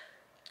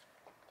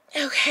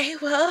 okay,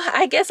 well,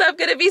 I guess I'm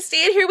gonna be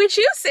staying here with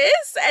you,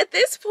 sis, at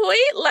this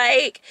point.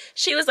 Like,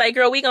 she was like,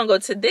 girl, we gonna go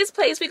to this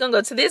place, we gonna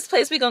go to this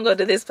place, we gonna go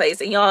to this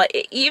place. And y'all,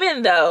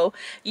 even though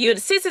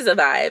sis is a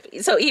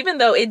vibe, so even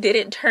though it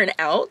didn't turn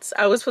out,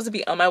 I was supposed to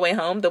be on my way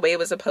home the way it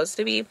was supposed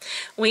to be,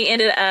 we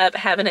ended up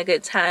having a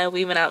good time.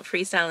 We went out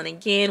freestyling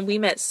again. We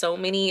met so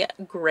many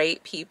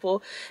great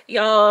people.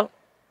 Y'all,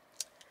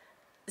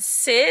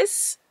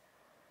 sis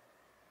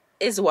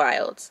is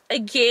wild.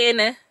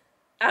 Again,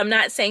 I'm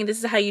not saying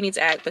this is how you need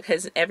to act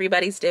because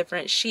everybody's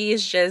different. She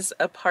is just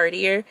a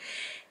partier.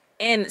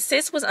 And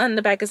sis was on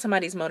the back of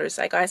somebody's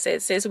motorcycle. I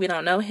said, sis, we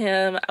don't know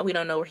him. We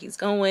don't know where he's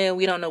going.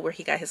 We don't know where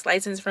he got his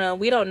license from.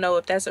 We don't know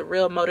if that's a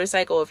real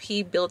motorcycle, if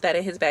he built that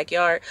in his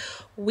backyard.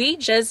 We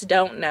just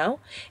don't know.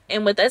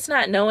 And with us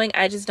not knowing,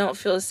 I just don't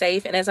feel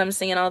safe. And as I'm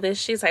saying all this,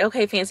 she's like,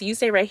 okay, Fancy, you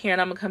stay right here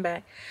and I'm going to come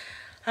back.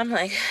 I'm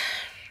like,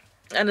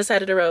 on the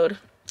side of the road.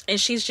 And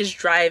she's just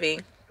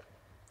driving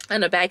on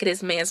the back of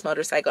this man's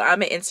motorcycle. I'm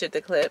gonna insert the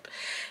clip.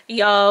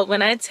 Y'all,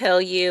 when I tell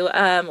you,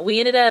 we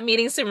ended up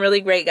meeting some really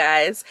great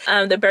guys.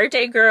 The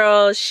birthday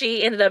girl,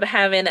 she ended up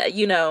having,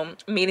 you know,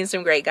 meeting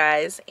some great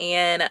guys.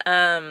 And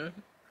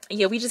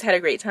yeah, we just had a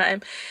great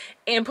time.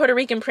 And Puerto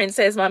Rican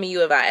princess, mommy,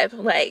 you a vibe.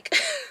 Like,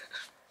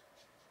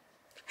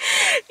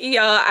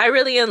 y'all,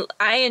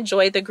 I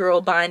enjoyed the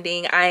girl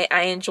bonding. I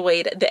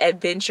enjoyed the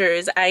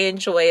adventures. I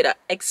enjoyed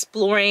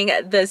exploring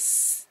the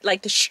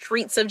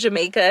streets of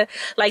Jamaica.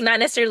 Like, not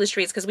necessarily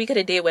streets, because we could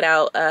have did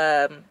without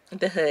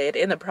the hood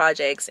and the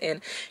projects.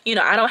 And, you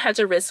know, I don't have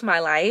to risk my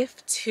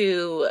life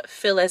to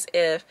feel as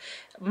if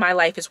my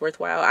life is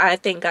worthwhile. I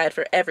thank God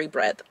for every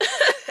breath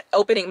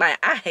opening my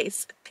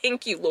eyes.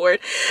 Thank you, Lord.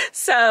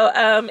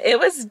 So it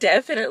was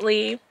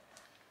definitely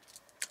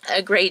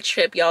a great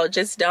trip, y'all.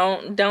 Just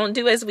don't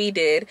do as we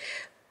did.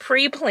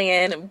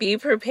 Pre-plan, be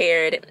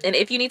prepared. And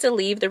if you need to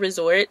leave the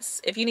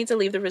resorts, do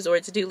leave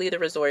the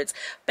resorts,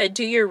 but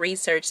do your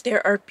research.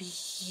 There are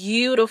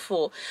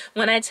beautiful,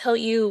 when I tell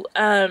you,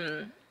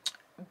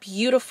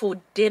 beautiful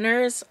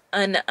dinners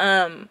on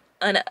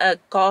a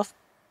golf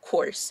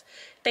course.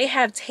 They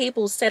have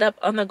tables set up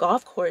on the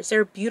golf course.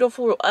 They're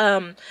beautiful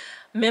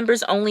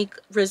members only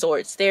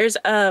resorts. There's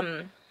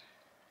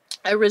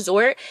a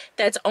resort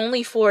that's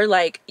only for,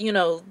 like, you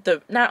know,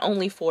 not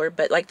only for,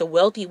 but like the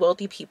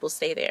wealthy people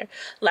stay there.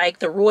 Like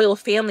the royal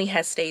family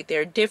has stayed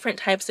there, different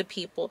types of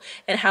people.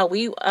 And how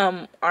we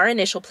our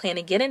initial plan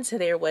to get into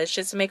there was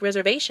just to make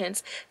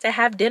reservations to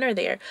have dinner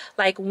there.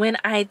 Like, when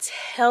I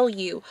tell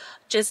you,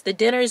 just the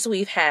dinners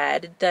we've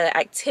had, the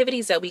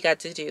activities that we got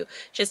to do,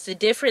 just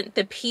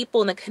the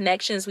people and the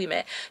connections we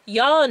met.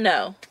 Y'all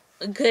know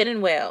good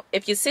and well,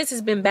 if your sis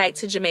has been back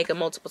to Jamaica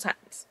multiple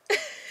times,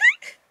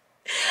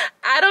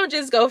 I don't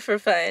just go for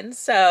fun.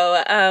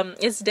 So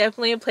it's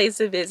definitely a place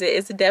to visit.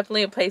 It's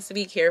definitely a place to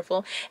be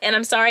careful. And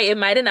I'm sorry, it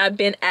might have not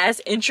been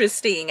as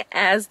interesting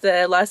as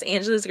the Los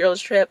Angeles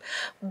girls trip,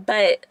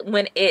 but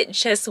when it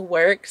just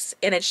works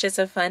and it's just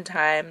a fun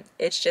time,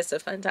 it's just a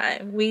fun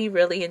time. We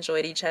really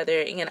enjoyed each other,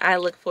 and I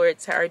look forward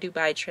to our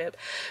Dubai trip.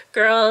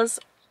 Girls,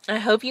 I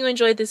hope you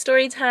enjoyed the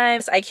story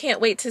times. I can't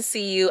wait to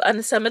see you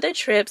on some of the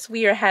trips.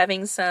 We are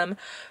having some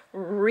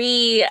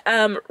return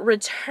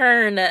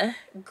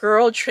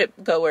girl trip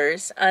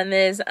goers on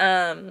this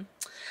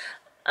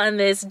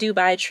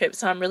Dubai trip,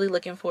 so I'm really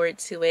looking forward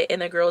to it.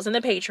 And the girls in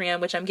the Patreon,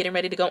 which I'm getting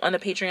ready to go on the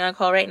Patreon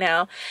call right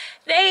now,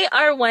 they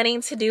are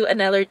wanting to do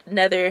another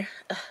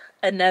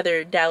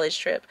Dallas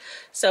trip.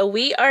 So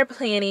we are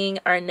planning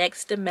our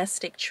next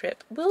domestic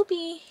trip. We'll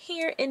be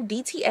here in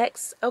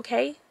DTX.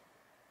 Okay.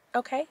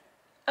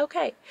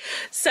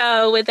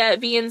 So with that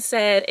being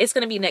said, it's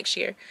gonna be next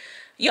year.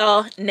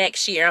 Y'all,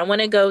 next year I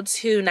want to go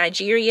to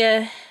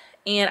Nigeria,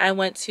 and I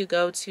want to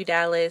go to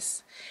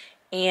Dallas,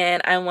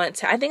 and I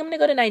think I'm gonna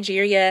go to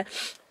Nigeria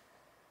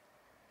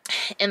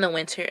in the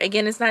winter.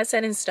 Again, it's not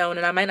set in stone,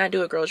 and I might not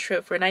do a girl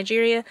trip for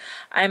Nigeria.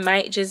 I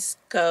might just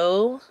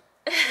go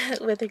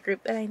with a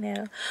group that I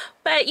know.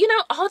 But you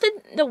know, all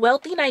the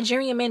wealthy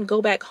Nigerian men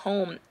go back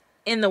home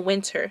in the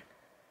winter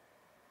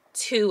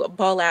to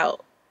ball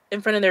out in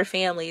front of their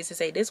families to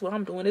say, this is what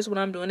I'm doing, this is what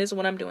I'm doing, this is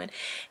what I'm doing.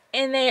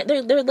 And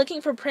they're looking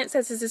for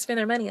princesses to spend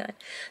their money on.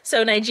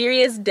 So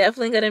Nigeria is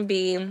definitely going to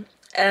be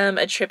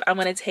a trip I'm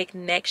going to take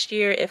next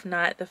year, if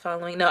not the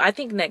following. No, I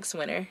think next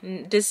winter,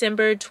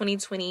 December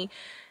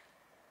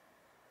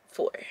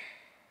 2024.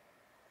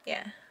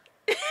 Yeah.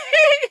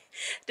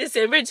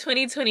 December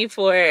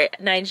 2024,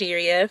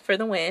 Nigeria for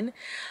the win.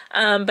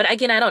 But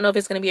again, I don't know if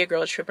it's going to be a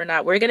girls trip or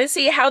not. We're going to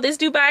see how this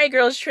Dubai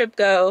girls trip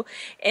go,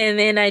 and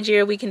then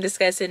Nigeria, we can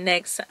discuss it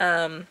next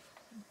after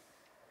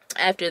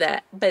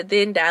that. But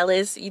then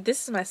Dallas,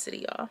 this is my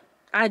city, y'all.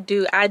 I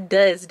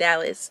does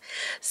Dallas.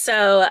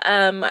 So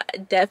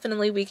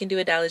definitely we can do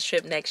a Dallas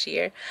trip next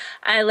year.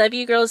 I love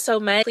you girls so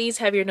much. Please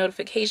have your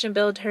notification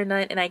bell turned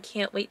on, and I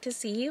can't wait to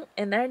see you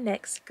in our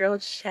next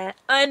girls chat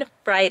on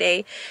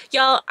Friday.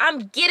 Y'all,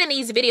 I'm getting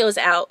these videos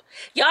out.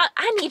 Y'all,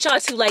 I need y'all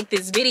to like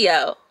this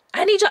video.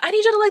 I need y'all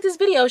to like this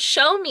video.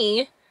 Show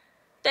me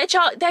that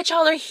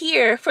y'all are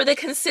here for the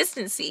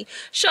consistency.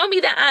 Show me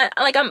that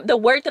I'm the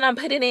work that I'm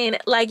putting in,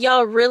 like,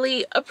 y'all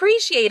really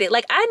appreciate it.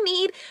 Like, I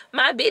need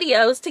my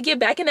videos to get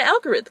back in the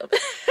algorithm.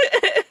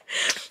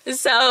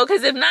 So,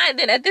 because if not,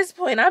 then at this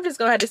point I'm just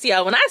gonna have to see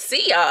y'all when I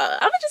see y'all. I'm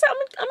gonna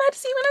have to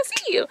see you when I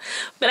see you.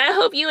 But I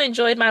hope you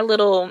enjoyed my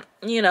little,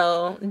 you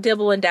know,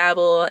 dibble and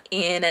dabble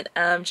in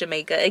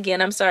Jamaica.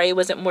 Again, I'm sorry it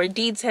wasn't more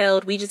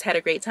detailed. We just had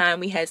a great time.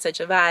 We had such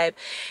a vibe.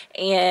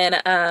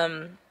 And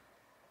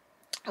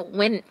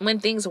when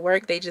things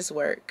work, they just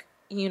work,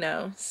 you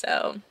know.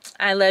 So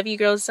I love you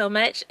girls so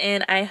much,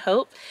 and I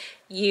hope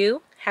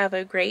you have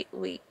a great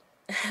week.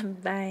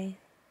 Bye.